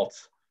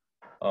assault,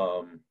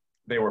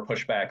 they were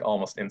pushed back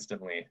almost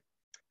instantly.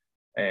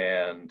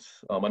 And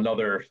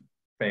another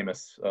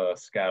famous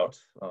scout,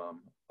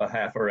 a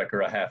half Uric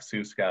or a half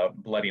Sioux scout,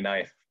 Bloody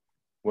Knife,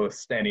 was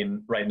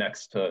standing right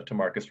next to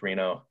Marcus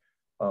Reno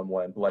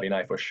when Bloody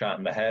Knife was shot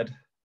in the head.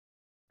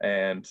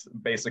 And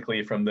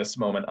basically from this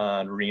moment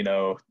on,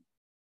 Reno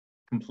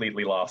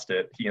completely lost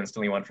it. He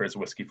instantly went for his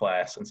whiskey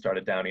flask and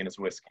started downing his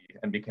whiskey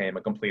and became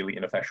a completely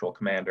ineffectual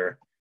commander.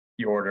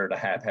 He ordered a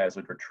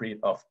haphazard retreat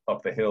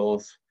up the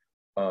hills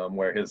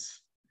where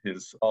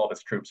all of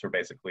his troops were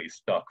basically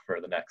stuck for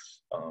the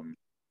next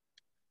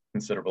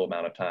considerable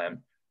amount of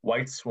time.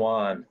 White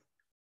Swan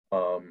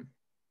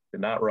did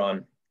not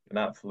run, did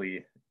not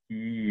flee.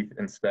 He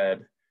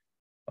instead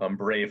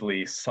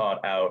bravely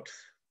sought out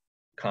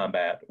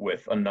combat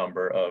with a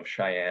number of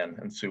Cheyenne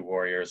and Sioux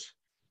warriors.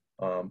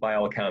 By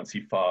all accounts,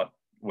 he fought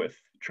with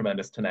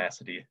tremendous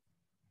tenacity,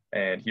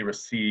 and he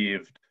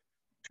received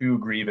 2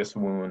 grievous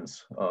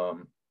wounds.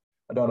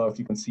 I don't know if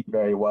you can see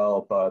very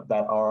well, but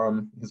that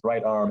arm, his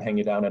right arm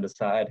hanging down at his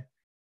side,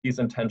 he's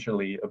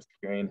intentionally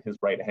obscuring his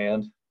right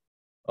hand.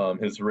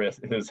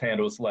 His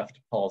hand was left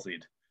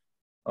palsied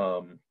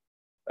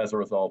as a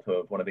result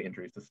of one of the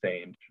injuries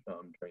sustained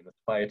during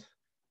this fight.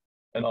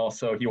 And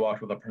also, he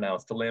walked with a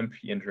pronounced limp.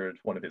 He injured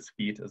one of his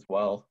feet as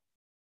well.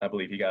 I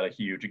believe he got a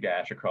huge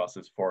gash across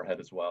his forehead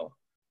as well.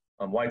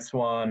 White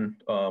Swan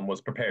was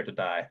prepared to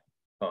die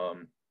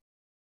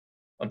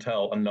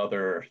until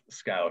another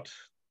scout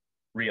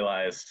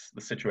realized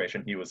the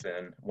situation he was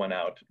in, went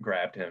out,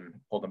 grabbed him,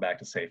 pulled him back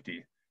to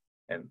safety,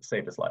 and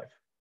saved his life.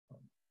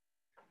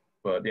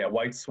 But yeah,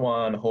 White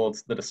Swan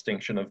holds the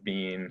distinction of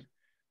being, I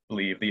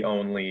believe, the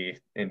only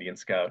Indian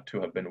scout to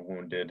have been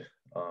wounded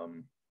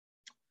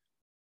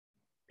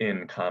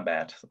in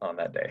combat on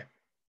that day,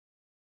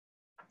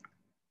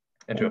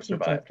 and to have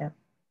survived. Jacob.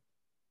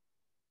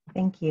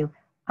 Thank you.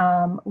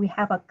 We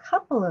have a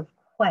couple of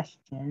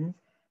questions.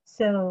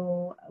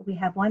 So we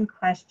have one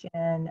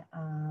question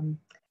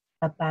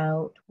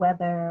about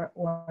whether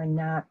or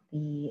not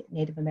the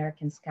Native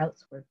American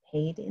scouts were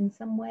paid in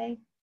some way.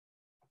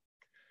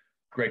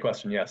 Great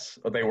question. Yes,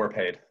 they were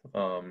paid.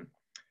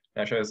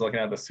 Actually, I was looking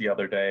at this the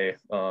other day.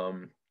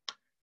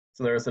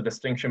 So there's a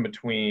distinction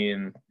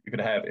between, you could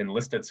have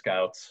enlisted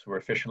scouts who were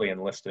officially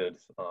enlisted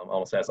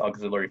almost as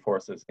auxiliary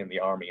forces in the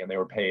Army, and they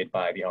were paid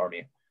by the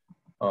Army.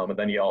 And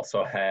then you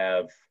also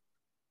have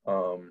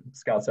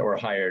scouts that were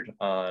hired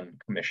on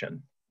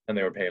commission, and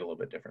they were paid a little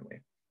bit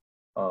differently.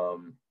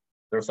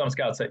 There were some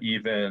scouts that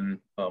even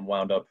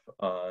wound up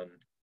on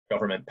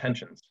government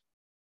pensions,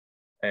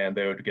 and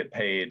they would get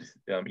paid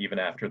even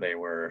after they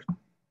were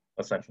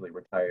essentially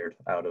retired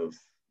out of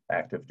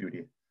active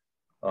duty.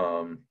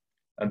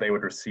 And they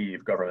would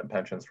receive government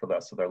pensions for the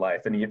rest of their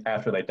life. And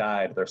after they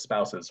died, their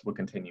spouses would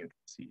continue to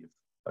receive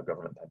a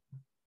government pension.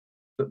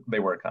 So they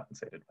were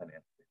compensated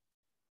financially.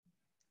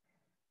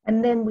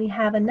 And then we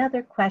have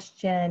another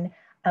question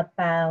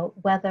about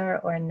whether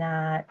or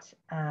not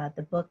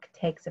the book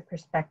takes a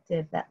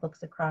perspective that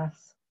looks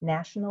across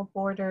national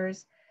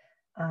borders,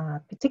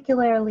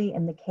 particularly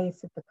in the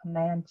case of the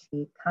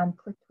Comanche.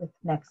 Conflict with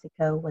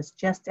Mexico was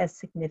just as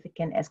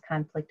significant as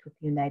conflict with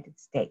the United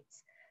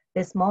States.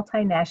 This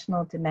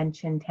multinational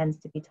dimension tends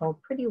to be told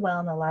pretty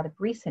well in a lot of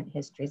recent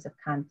histories of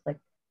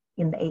conflict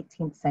in the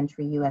 18th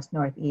century US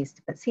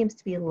Northeast, but seems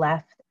to be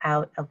left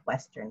out of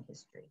Western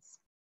histories.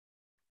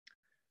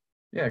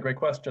 Yeah, great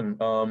question.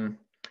 From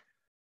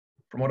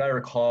what I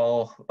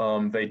recall,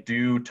 they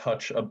do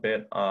touch a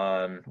bit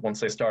on,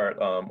 once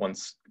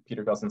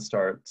Peter Gusson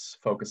starts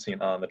focusing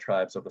on the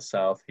tribes of the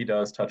South, he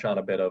does touch on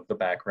a bit of the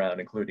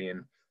background,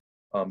 including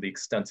the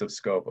extensive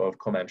scope of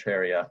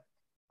Comancheria,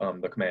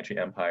 the Comanche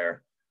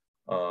Empire.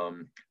 I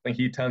think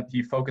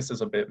he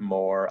focuses a bit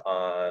more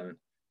on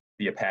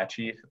the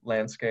Apache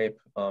landscape,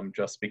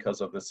 just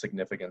because of the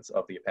significance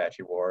of the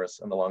Apache Wars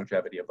and the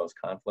longevity of those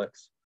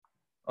conflicts,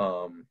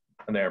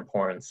 and their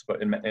importance, but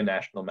in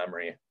national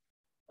memory,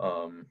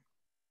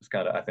 it's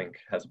I think,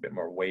 has a bit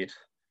more weight.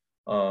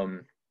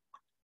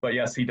 But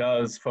yes, he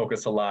does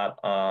focus a lot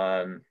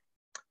on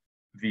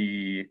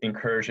the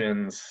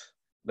incursions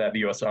that the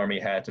U.S. Army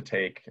had to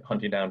take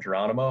hunting down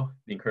Geronimo,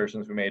 the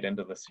incursions we made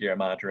into the Sierra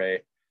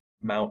Madre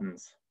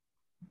Mountains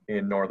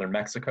in northern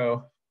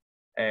Mexico,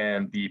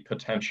 and the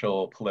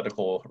potential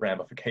political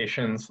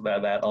ramifications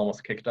that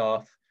almost kicked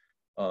off.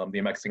 The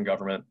Mexican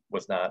government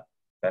was not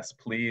best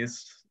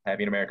pleased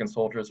having American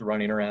soldiers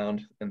running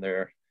around in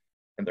their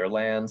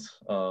lands,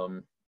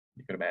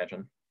 you could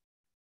imagine.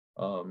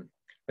 I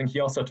think he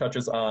also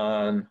touches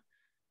on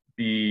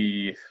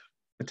the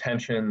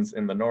tensions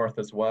in the North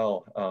as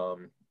well.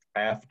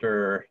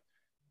 After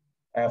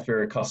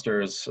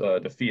Custer's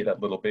defeat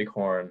at Little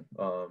Bighorn,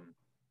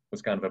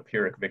 was kind of a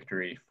Pyrrhic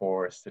victory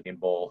for Sitting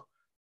Bull.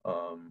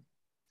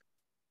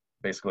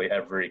 Basically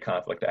every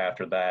conflict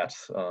after that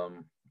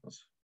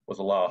was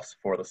a loss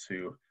for the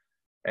Sioux.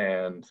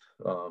 And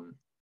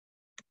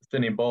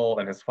Sitting Bull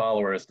and his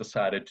followers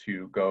decided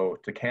to go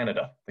to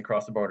Canada. They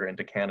crossed the border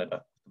into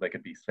Canada so they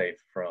could be safe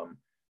from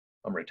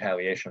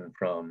retaliation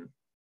from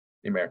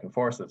the American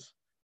forces.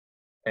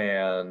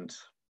 And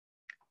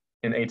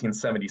in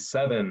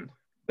 1877,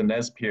 the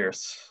Nez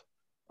Perce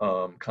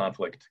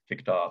conflict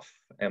kicked off,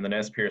 and the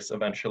Nez Perce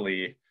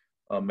eventually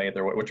made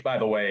their way, which, by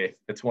the way,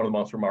 it's one of the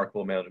most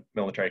remarkable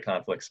military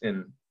conflicts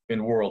in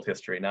world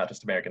history, not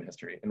just American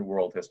history, in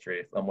world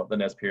history, what the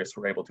Nez Perce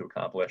were able to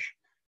accomplish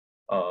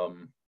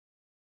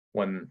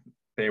when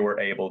they were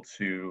able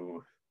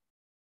to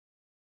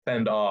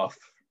fend off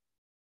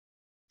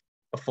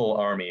a full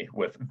army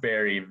with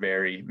very,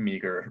 very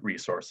meager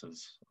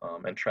resources,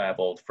 and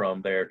traveled from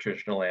their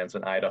traditional lands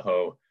in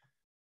Idaho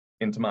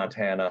into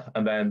Montana.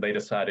 And then they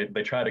tried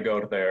to go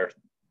to their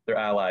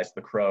allies,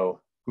 the Crow,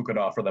 who could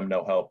offer them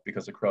no help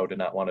because the Crow did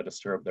not want to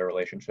disturb their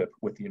relationship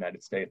with the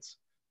United States,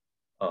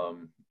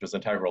 which was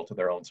integral to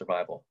their own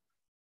survival.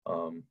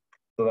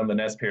 So then the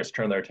Nez Perce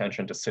turned their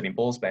attention to Sitting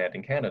Bull's band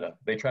in Canada.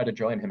 They tried to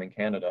join him in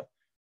Canada.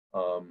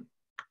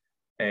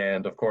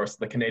 And of course,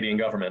 the Canadian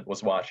government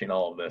was watching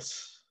all of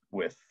this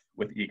with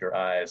eager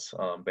eyes.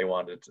 They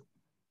wanted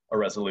a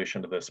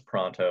resolution to this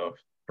pronto,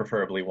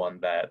 preferably one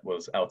that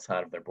was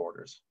outside of their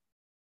borders.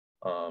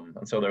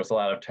 And so there was a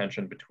lot of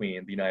tension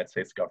between the United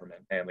States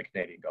government and the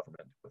Canadian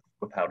government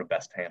with how to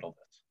best handle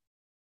this.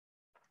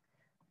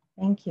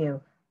 Thank you.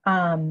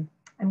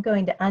 I'm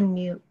going to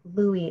unmute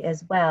Louis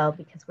as well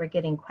because we're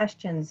getting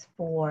questions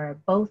for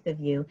both of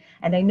you.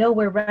 And I know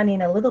we're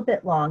running a little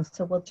bit long,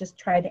 so we'll just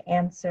try to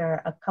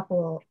answer a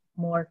couple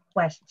more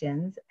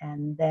questions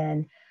and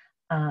then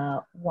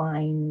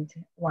wind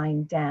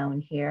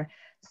down here.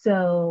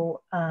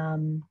 So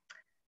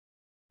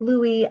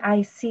Louis,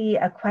 I see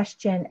a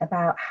question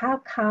about how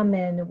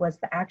common was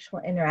the actual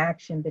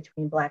interaction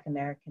between Black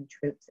American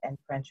troops and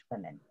French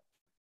women?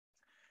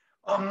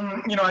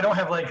 I don't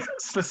have like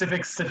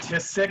specific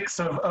statistics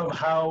of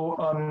how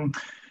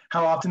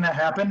often that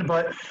happened,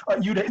 but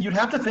you'd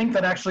have to think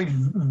that actually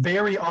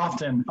very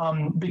often,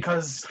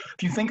 because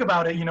if you think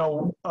about it,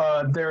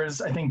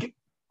 there's, I think,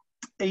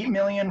 8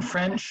 million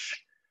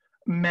French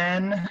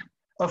men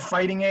of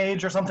fighting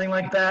age or something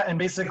like that, and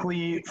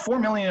basically 4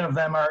 million of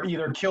them are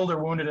either killed or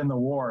wounded in the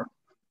war.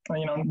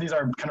 These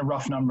are kind of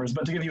rough numbers,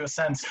 but to give you a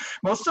sense,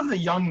 most of the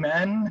young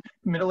men,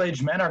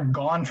 middle-aged men, are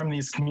gone from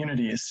these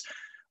communities.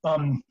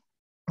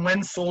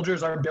 When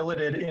soldiers are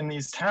billeted in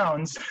these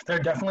towns, they're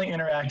definitely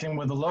interacting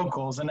with the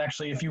locals. And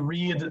actually, if you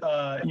read,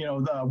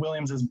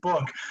 Williams's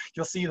book,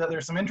 you'll see that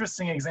there's some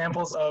interesting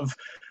examples of,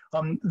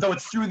 though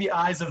it's through the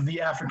eyes of the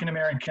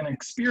African-American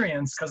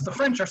experience, because the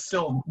French are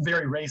still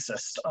very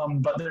racist,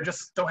 but they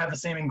just don't have the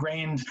same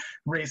ingrained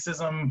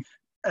racism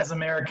as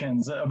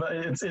Americans. But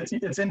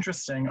it's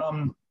interesting.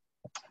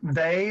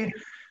 They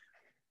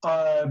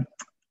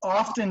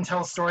often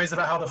tell stories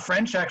about how the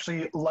French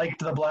actually liked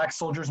the Black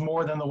soldiers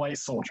more than the white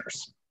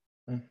soldiers.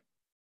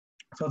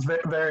 So it's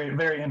very,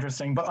 very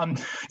interesting.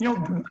 But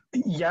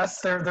yes,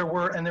 there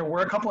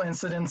were a couple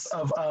incidents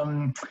of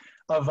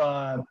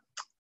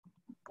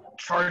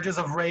charges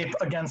of rape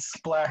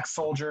against Black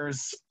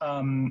soldiers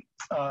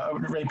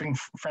raping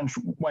French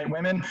white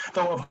women.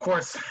 Though, of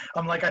course,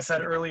 like I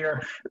said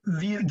earlier,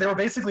 there were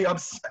basically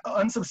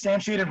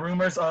unsubstantiated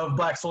rumors of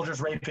Black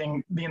soldiers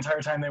raping the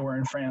entire time they were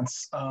in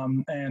France.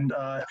 And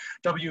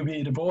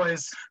W.B. Du Bois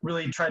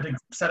really tried to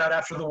set out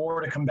after the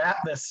war to combat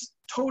this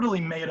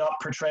totally made up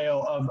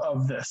portrayal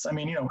of this. I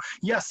mean, you know,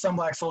 yes, some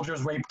Black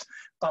soldiers raped,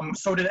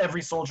 so did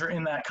every soldier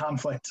in that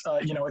conflict.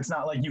 You know, it's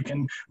not like you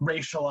can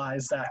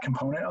racialize that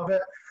component of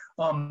it.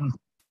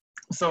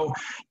 So,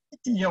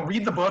 you know,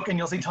 read the book and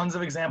you'll see tons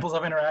of examples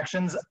of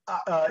interactions.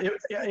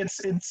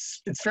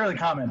 It's fairly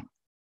common.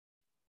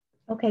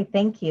 Okay,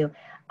 thank you.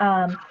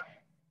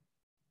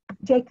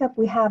 Jacob,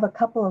 we have a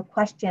couple of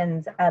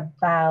questions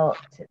about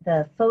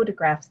the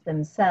photographs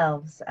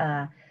themselves.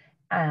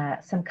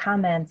 Some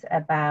comments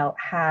about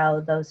how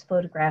those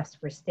photographs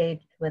were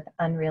staged with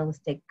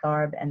unrealistic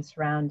garb and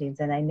surroundings.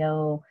 And I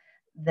know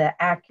the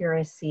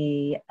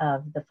accuracy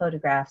of the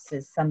photographs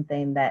is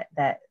something that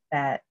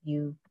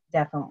you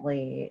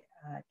definitely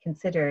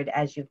considered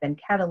as you've been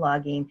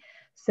cataloging.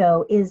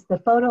 So is the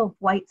photo of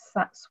White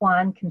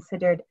Swan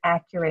considered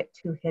accurate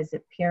to his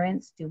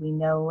appearance? Do we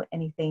know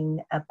anything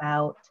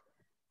about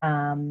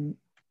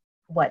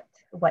what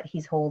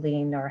he's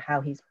holding or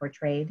how he's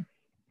portrayed?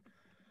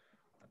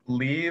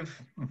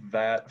 Leave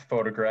that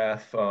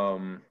photograph,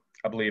 I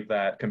believe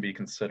that can be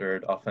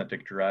considered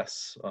authentic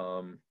dress.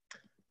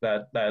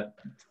 That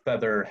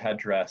feather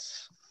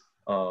headdress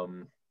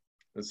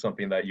is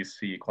something that you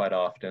see quite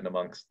often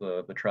amongst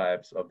the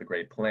tribes of the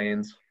Great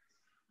Plains.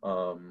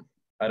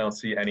 I don't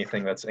see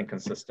anything that's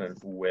inconsistent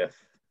with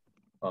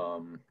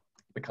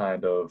the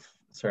kind of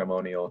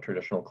ceremonial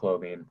traditional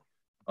clothing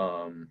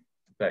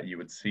that you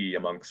would see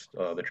amongst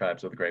the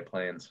tribes of the Great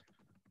Plains.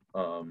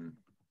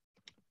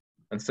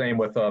 And same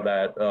with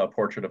that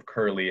portrait of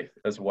Curly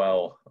as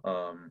well.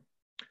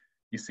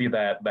 You see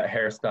that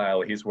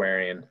hairstyle he's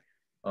wearing,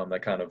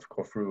 that kind of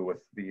coiffure with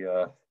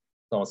the,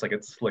 it's almost like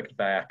it's slicked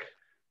back.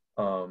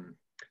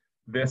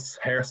 This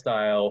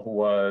hairstyle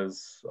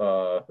was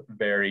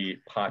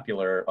very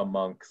popular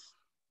amongst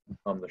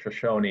the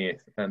Shoshone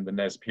and the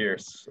Nez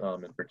Perce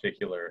in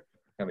particular,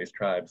 and these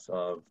tribes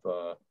of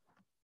the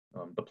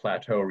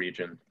Plateau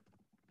region.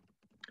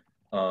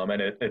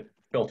 And it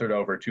filtered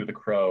over to the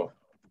Crow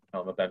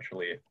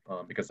eventually,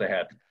 because they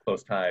had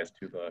close ties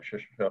to the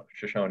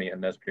Shoshone and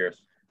Nez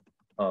Perce.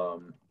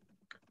 And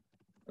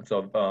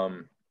so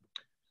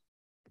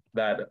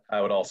that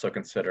I would also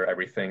consider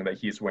everything that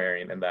he's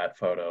wearing in that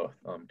photo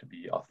to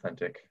be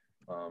authentic.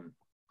 And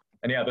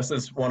yeah, this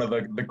is one of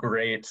the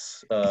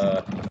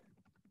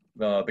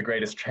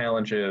greatest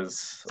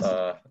challenges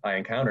I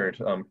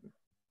encountered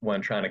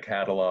when trying to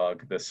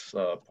catalog this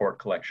port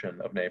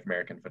collection of Native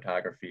American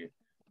photography.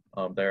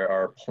 There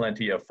are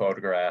plenty of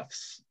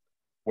photographs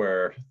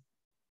where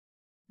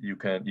you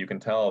can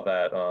tell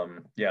that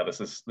yeah,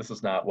 this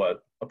is not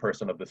what a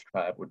person of this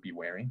tribe would be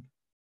wearing,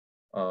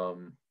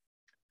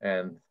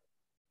 and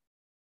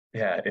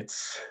yeah,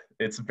 it's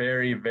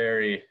very,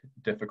 very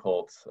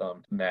difficult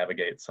to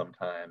navigate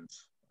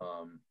sometimes.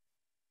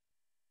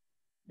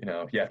 You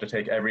know, you have to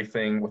take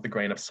everything with a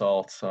grain of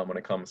salt when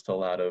it comes to a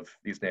lot of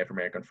these Native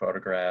American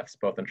photographs,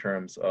 both in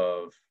terms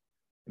of,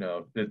 you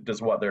know,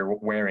 does what they're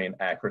wearing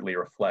accurately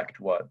reflect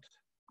what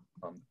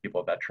people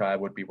of that tribe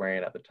would be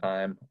wearing at the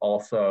time.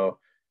 Also,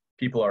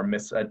 people are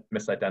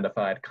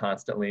misidentified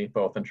constantly,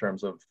 both in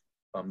terms of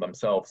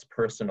themselves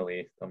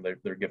personally.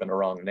 They're given a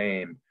wrong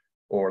name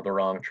or the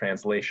wrong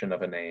translation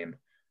of a name,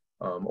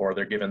 or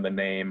they're given the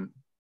name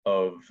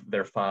of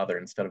their father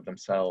instead of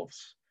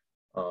themselves.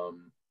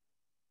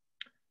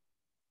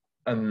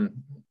 And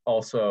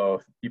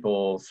also,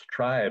 people's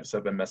tribes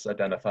have been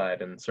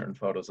misidentified in certain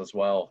photos as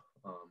well.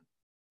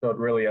 So it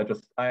really,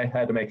 I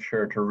had to make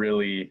sure to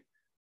really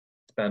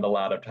spend a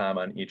lot of time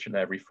on each and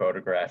every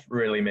photograph,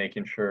 really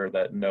making sure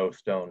that no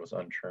stone was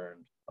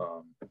unturned,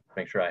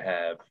 make sure I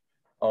have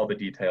all the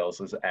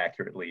details as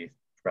accurately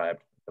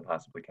described as I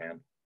possibly can.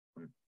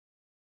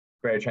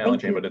 Very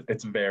challenging, but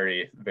it's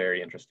very,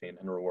 very interesting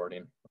and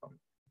rewarding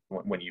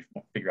when you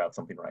figure out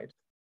something right.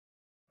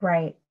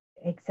 Right,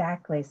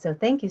 exactly. So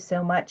thank you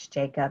so much,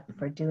 Jacob,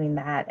 for doing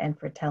that and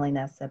for telling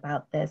us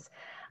about this.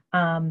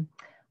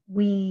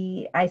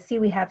 I see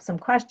we have some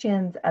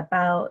questions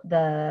about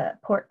the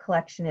port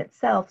collection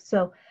itself.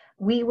 So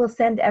we will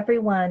send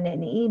everyone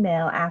an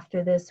email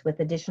after this with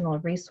additional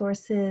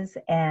resources,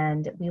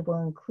 and we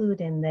will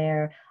include in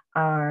there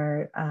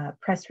our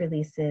press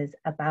releases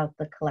about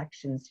the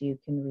collection so you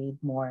can read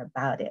more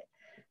about it.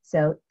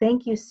 So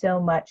thank you so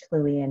much,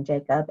 Louie and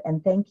Jacob,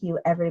 and thank you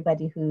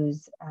everybody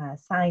who's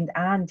signed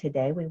on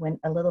today. We went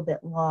a little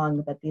bit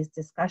long, but these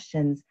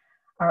discussions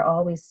are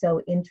always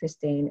so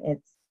interesting.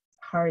 It's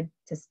hard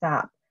to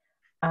stop.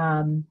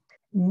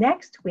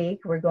 Next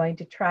week, we're going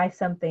to try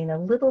something a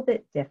little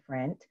bit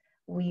different.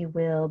 We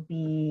will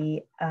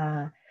be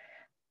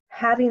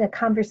having a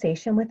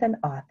conversation with an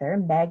author,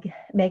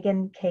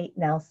 Megan Kate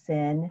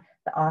Nelson,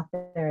 the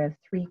author of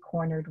Three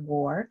Cornered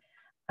War.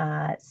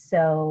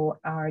 So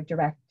our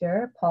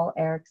director, Paul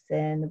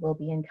Erickson, will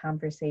be in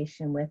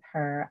conversation with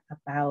her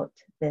about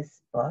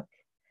this book.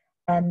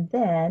 And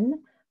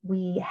then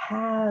we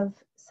have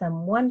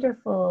some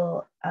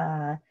wonderful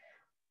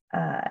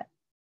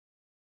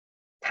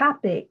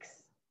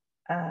topics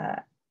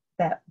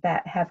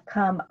that have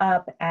come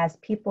up as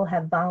people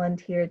have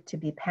volunteered to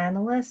be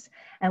panelists.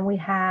 And we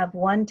have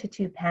 1 to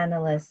 2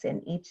 panelists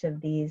in each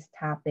of these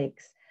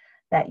topics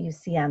that you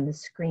see on the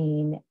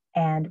screen,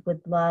 and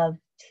would love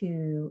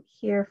to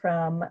hear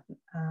from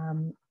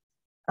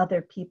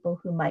other people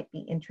who might be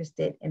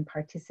interested in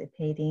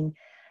participating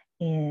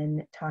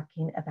in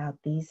talking about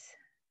these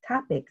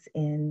topics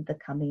in the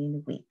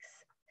coming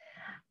weeks.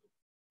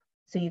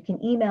 So you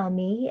can email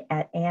me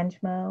at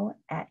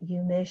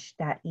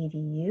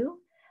angmo@umich.edu.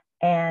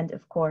 And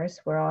of course,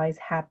 we're always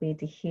happy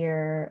to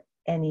hear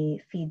any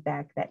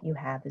feedback that you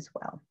have as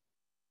well.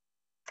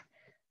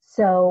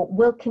 So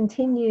we'll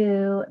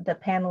continue, the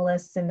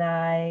panelists and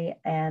I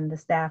and the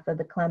staff of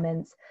the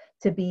Clements,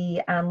 to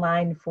be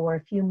online for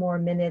a few more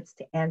minutes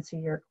to answer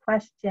your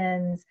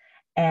questions.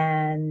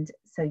 And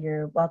so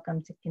you're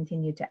welcome to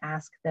continue to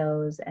ask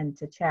those and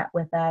to chat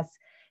with us.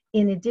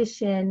 In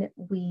addition,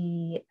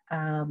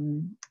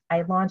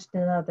 I launched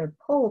another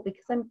poll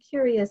because I'm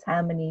curious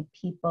how many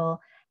people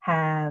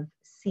have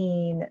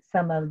seen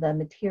some of the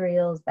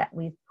materials that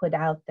we've put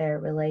out there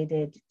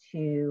related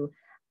to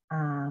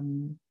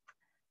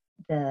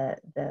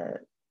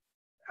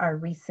our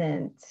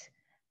recent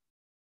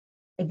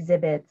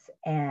exhibits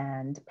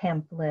and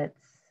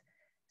pamphlets.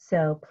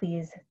 So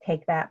please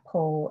take that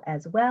poll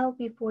as well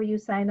before you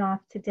sign off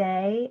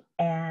today.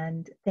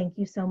 And thank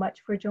you so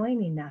much for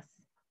joining us.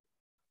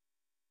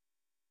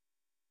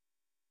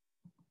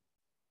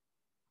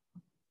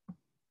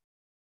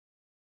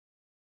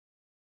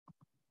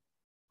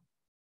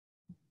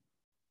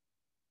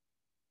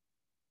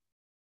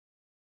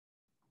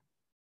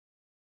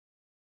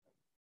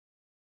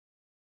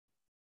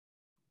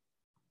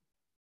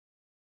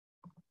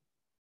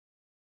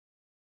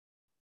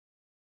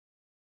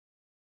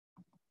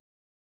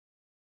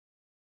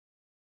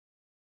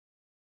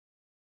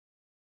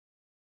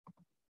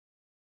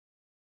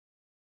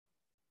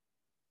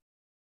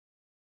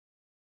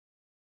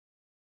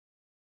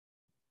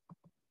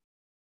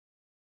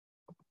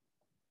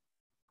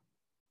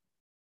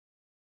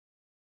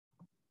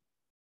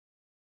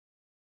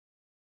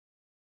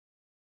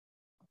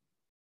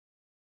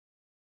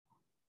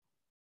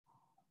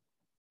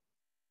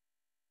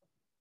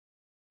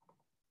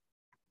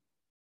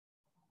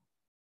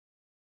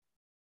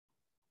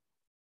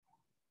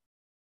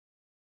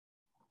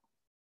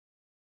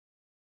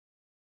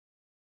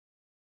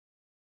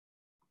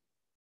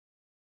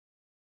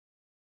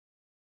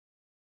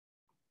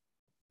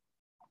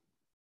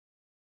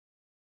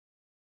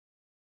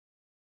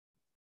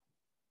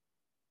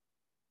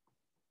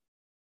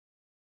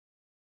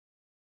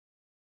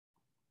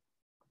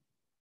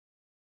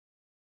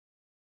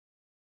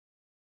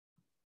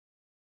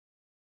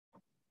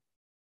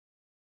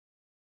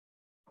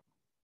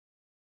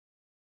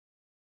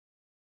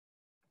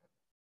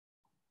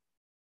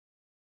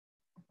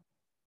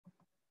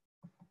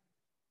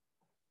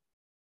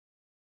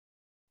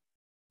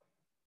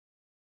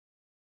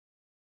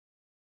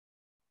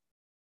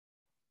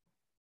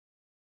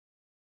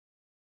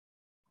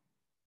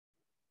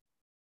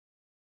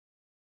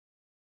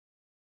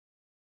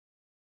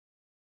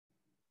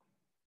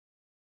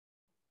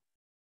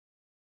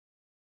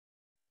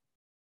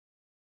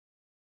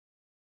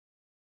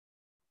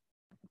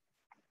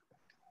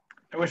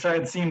 I wish I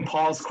had seen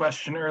Paul's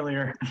question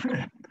earlier.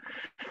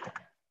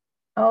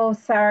 Oh,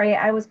 sorry.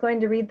 I was going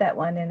to read that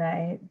one and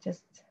I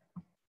just...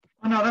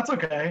 Oh, no, that's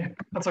okay.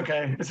 That's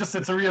okay. It's just,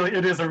 it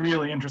is a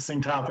really interesting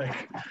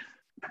topic.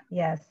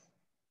 Yes.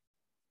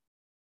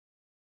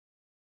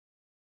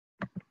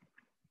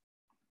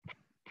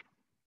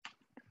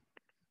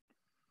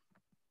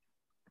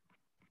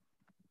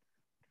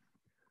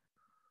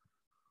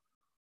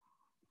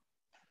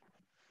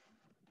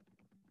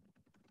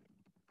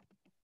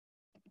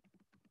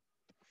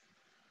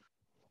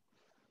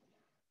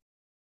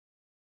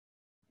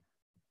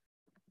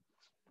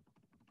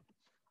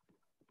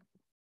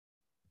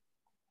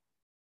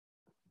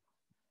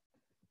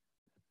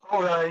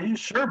 Oh,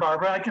 sure,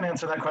 Barbara, I can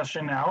answer that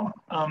question now.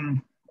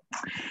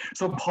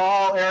 So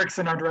Paul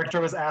Erickson, our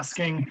director, was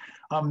asking,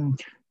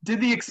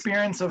 did the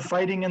experience of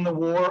fighting in the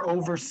war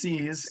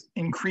overseas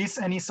increase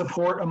any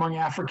support among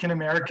African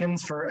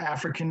Americans for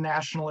African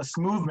nationalist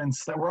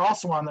movements that were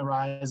also on the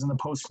rise in the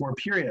post-war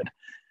period?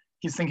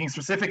 He's thinking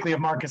specifically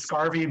of Marcus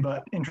Garvey,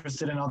 but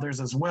interested in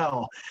others as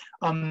well.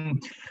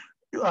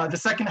 The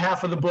second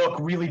half of the book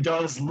really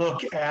does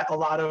look at a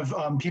lot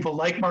of people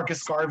like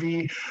Marcus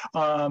Garvey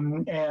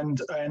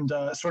and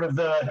sort of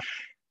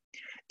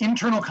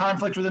internal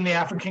conflict within the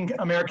African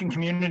American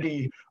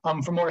community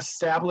for more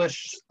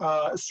established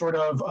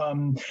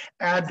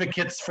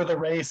advocates for the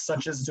race,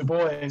 such as Du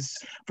Bois,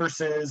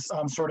 versus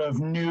sort of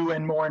new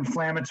and more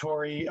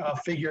inflammatory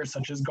figures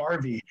such as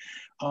Garvey.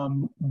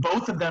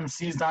 Both of them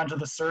seized onto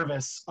the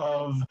service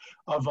of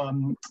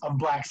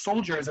Black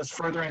soldiers as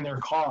furthering their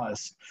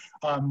cause.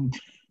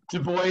 Du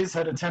Bois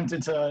had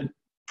attempted to,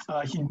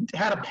 he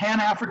had a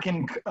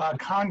Pan-African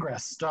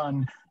Congress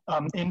done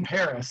in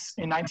Paris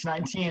in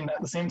 1919,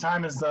 at the same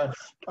time as the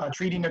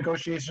treaty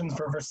negotiations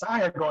for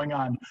Versailles are going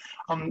on,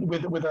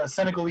 with a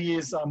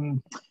Senegalese,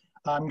 I'm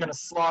going to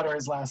slaughter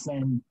his last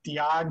name,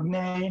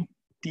 Diagne,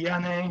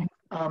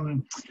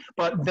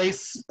 but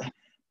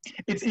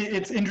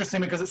it's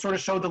interesting because it sort of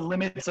showed the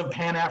limits of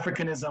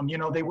Pan-Africanism. You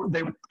know,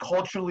 they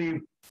culturally,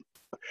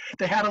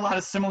 they had a lot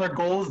of similar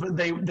goals, but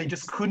they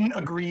just couldn't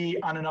agree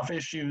on enough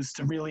issues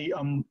to really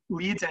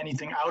lead to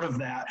anything out of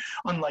that,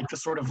 unlike the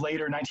sort of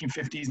later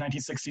 1950s,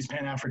 1960s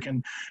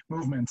Pan-African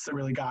movements that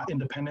really got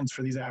independence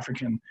for these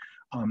African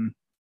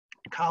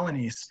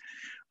colonies.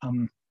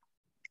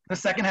 The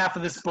second half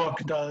of this book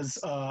does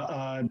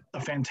a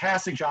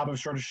fantastic job of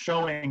sort of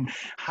showing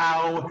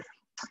how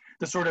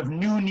the sort of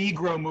new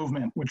Negro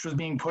movement, which was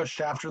being pushed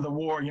after the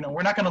war, you know,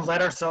 we're not going to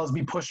let ourselves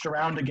be pushed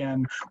around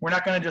again. We're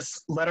not going to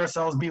just let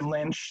ourselves be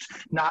lynched,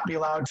 not be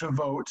allowed to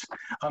vote,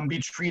 be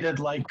treated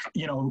like,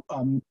 you know,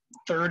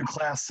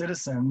 third-class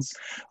citizens.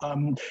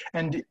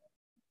 And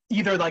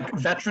either like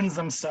veterans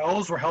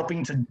themselves were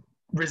helping to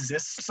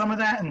resist some of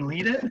that and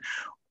lead it,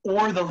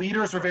 or the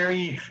leaders were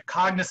very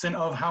cognizant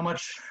of how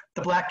much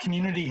the Black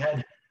community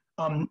had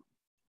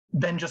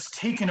been just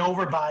taken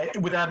over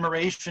with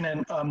admiration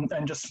and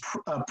just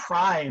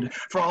pride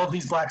for all of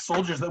these Black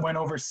soldiers that went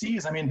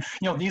overseas. I mean,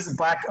 you know, these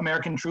Black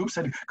American troops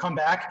had come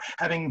back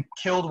having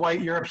killed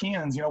white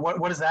Europeans. You know,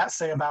 what does that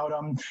say about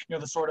you know,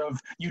 the sort of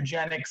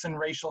eugenics and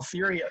racial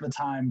theory at the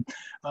time?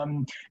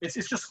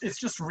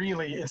 It's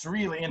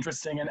really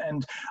interesting,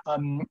 and I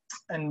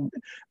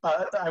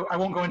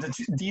won't go into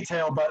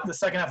detail, but the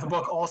second half of the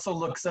book also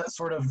looks at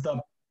sort of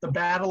the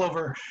battle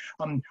over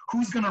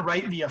who's going to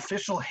write the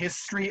official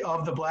history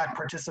of the Black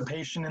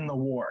participation in the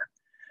war.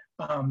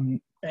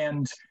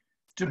 And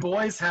Du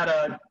Bois had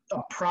a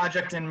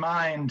project in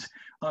mind.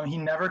 He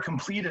never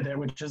completed it,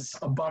 which is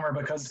a bummer,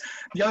 because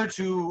the other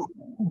two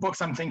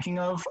books I'm thinking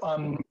of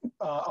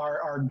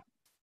are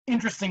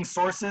interesting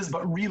sources,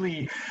 but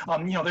really,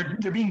 you know,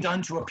 they're being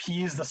done to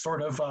appease the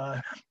sort of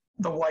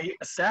the white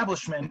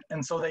establishment,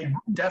 and so they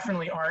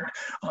definitely aren't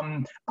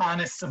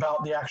honest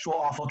about the actual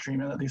awful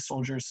treatment that these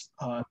soldiers,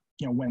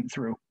 you know, went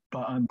through.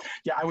 But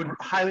yeah, I would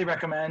highly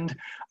recommend,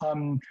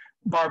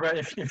 Barbara,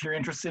 if you're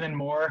interested in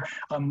more,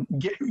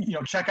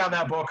 check out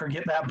that book or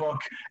get that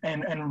book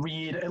and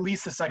read at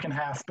least the second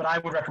half. But I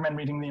would recommend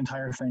reading the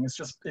entire thing.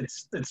 It's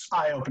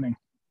eye-opening.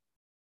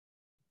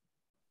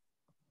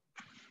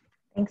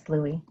 Thanks,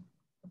 Louis.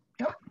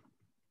 Yep.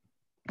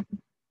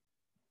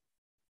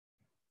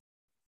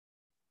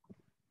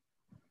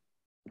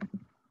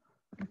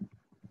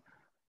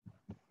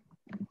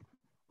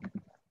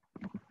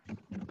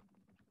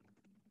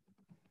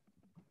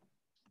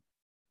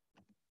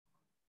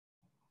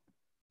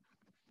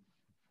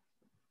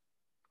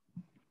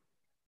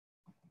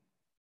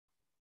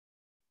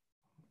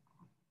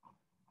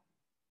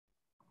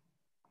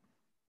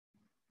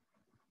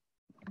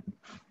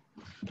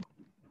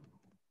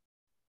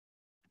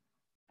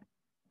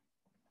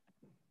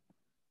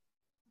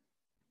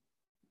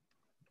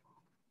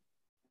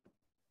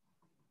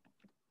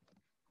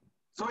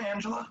 So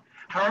Angela,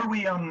 how are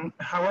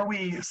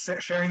we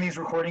sharing these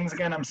recordings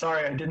again? I'm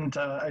sorry, I didn't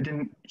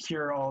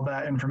hear all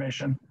that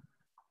information.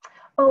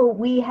 Oh,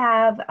 we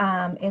have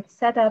it's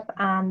set up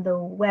on the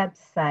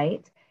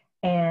website,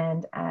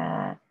 and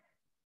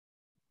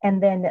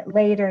then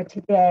later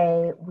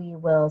today we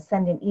will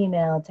send an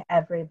email to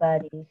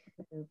everybody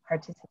who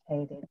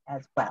participated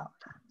as well.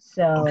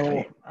 So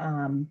Okay.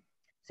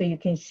 So you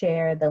can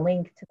share the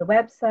link to the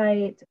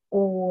website,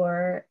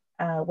 or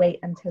wait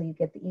until you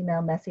get the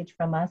email message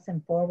from us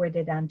and forward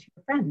it on to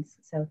your friends.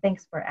 So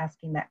thanks for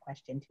asking that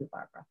question too,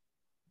 Barbara.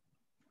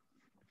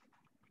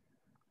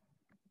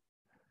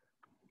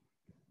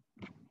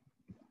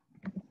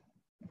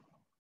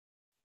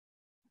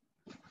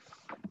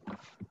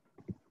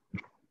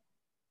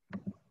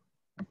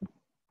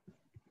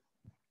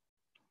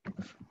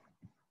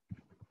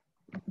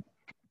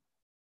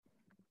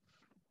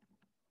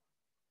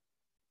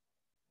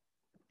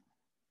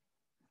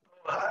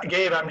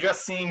 Gabe, I'm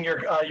just seeing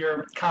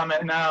your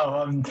comment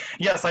now.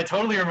 Yes, I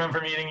totally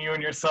remember meeting you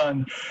and your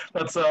son.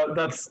 That's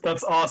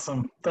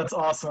awesome. That's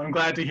awesome. I'm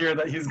glad to hear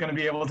that he's going to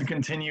be able to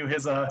continue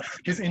his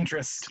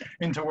interest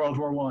into World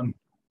War I.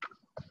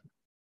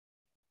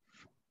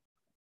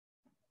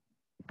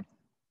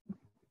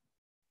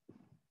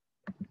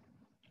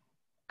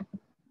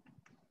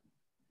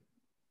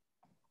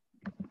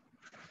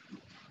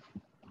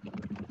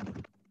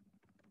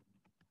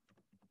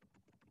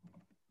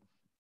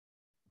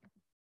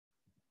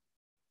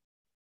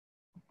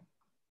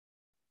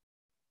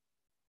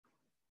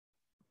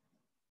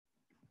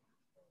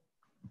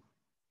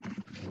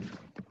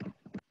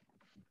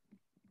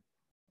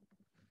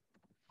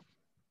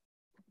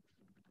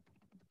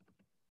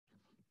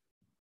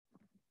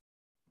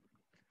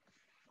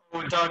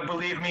 Doug.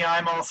 Believe me,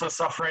 I'm also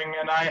suffering,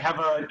 and I have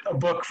a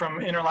book from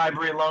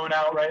Interlibrary Loan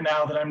out right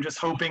now that I'm just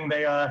hoping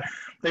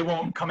they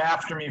won't come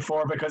after me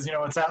for, because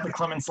it's at the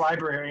Clements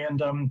Library,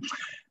 and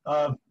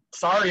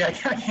sorry, I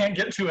can't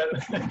get to it.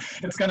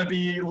 It's going to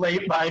be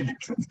late by,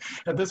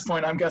 at this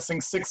point, I'm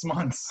guessing 6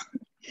 months.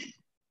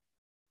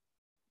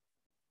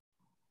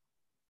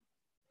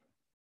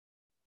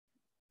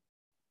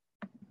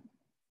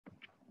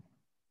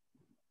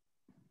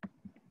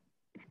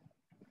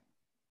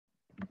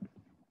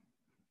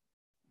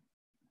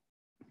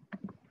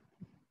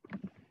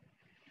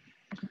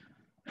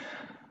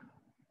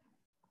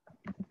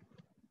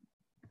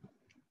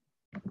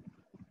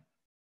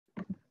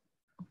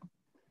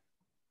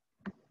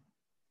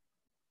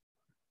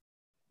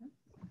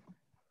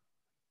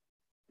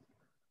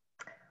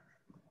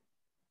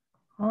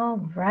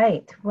 All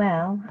right,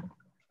 well,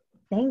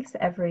 thanks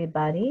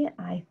everybody.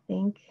 I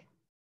think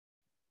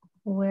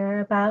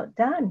we're about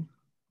done.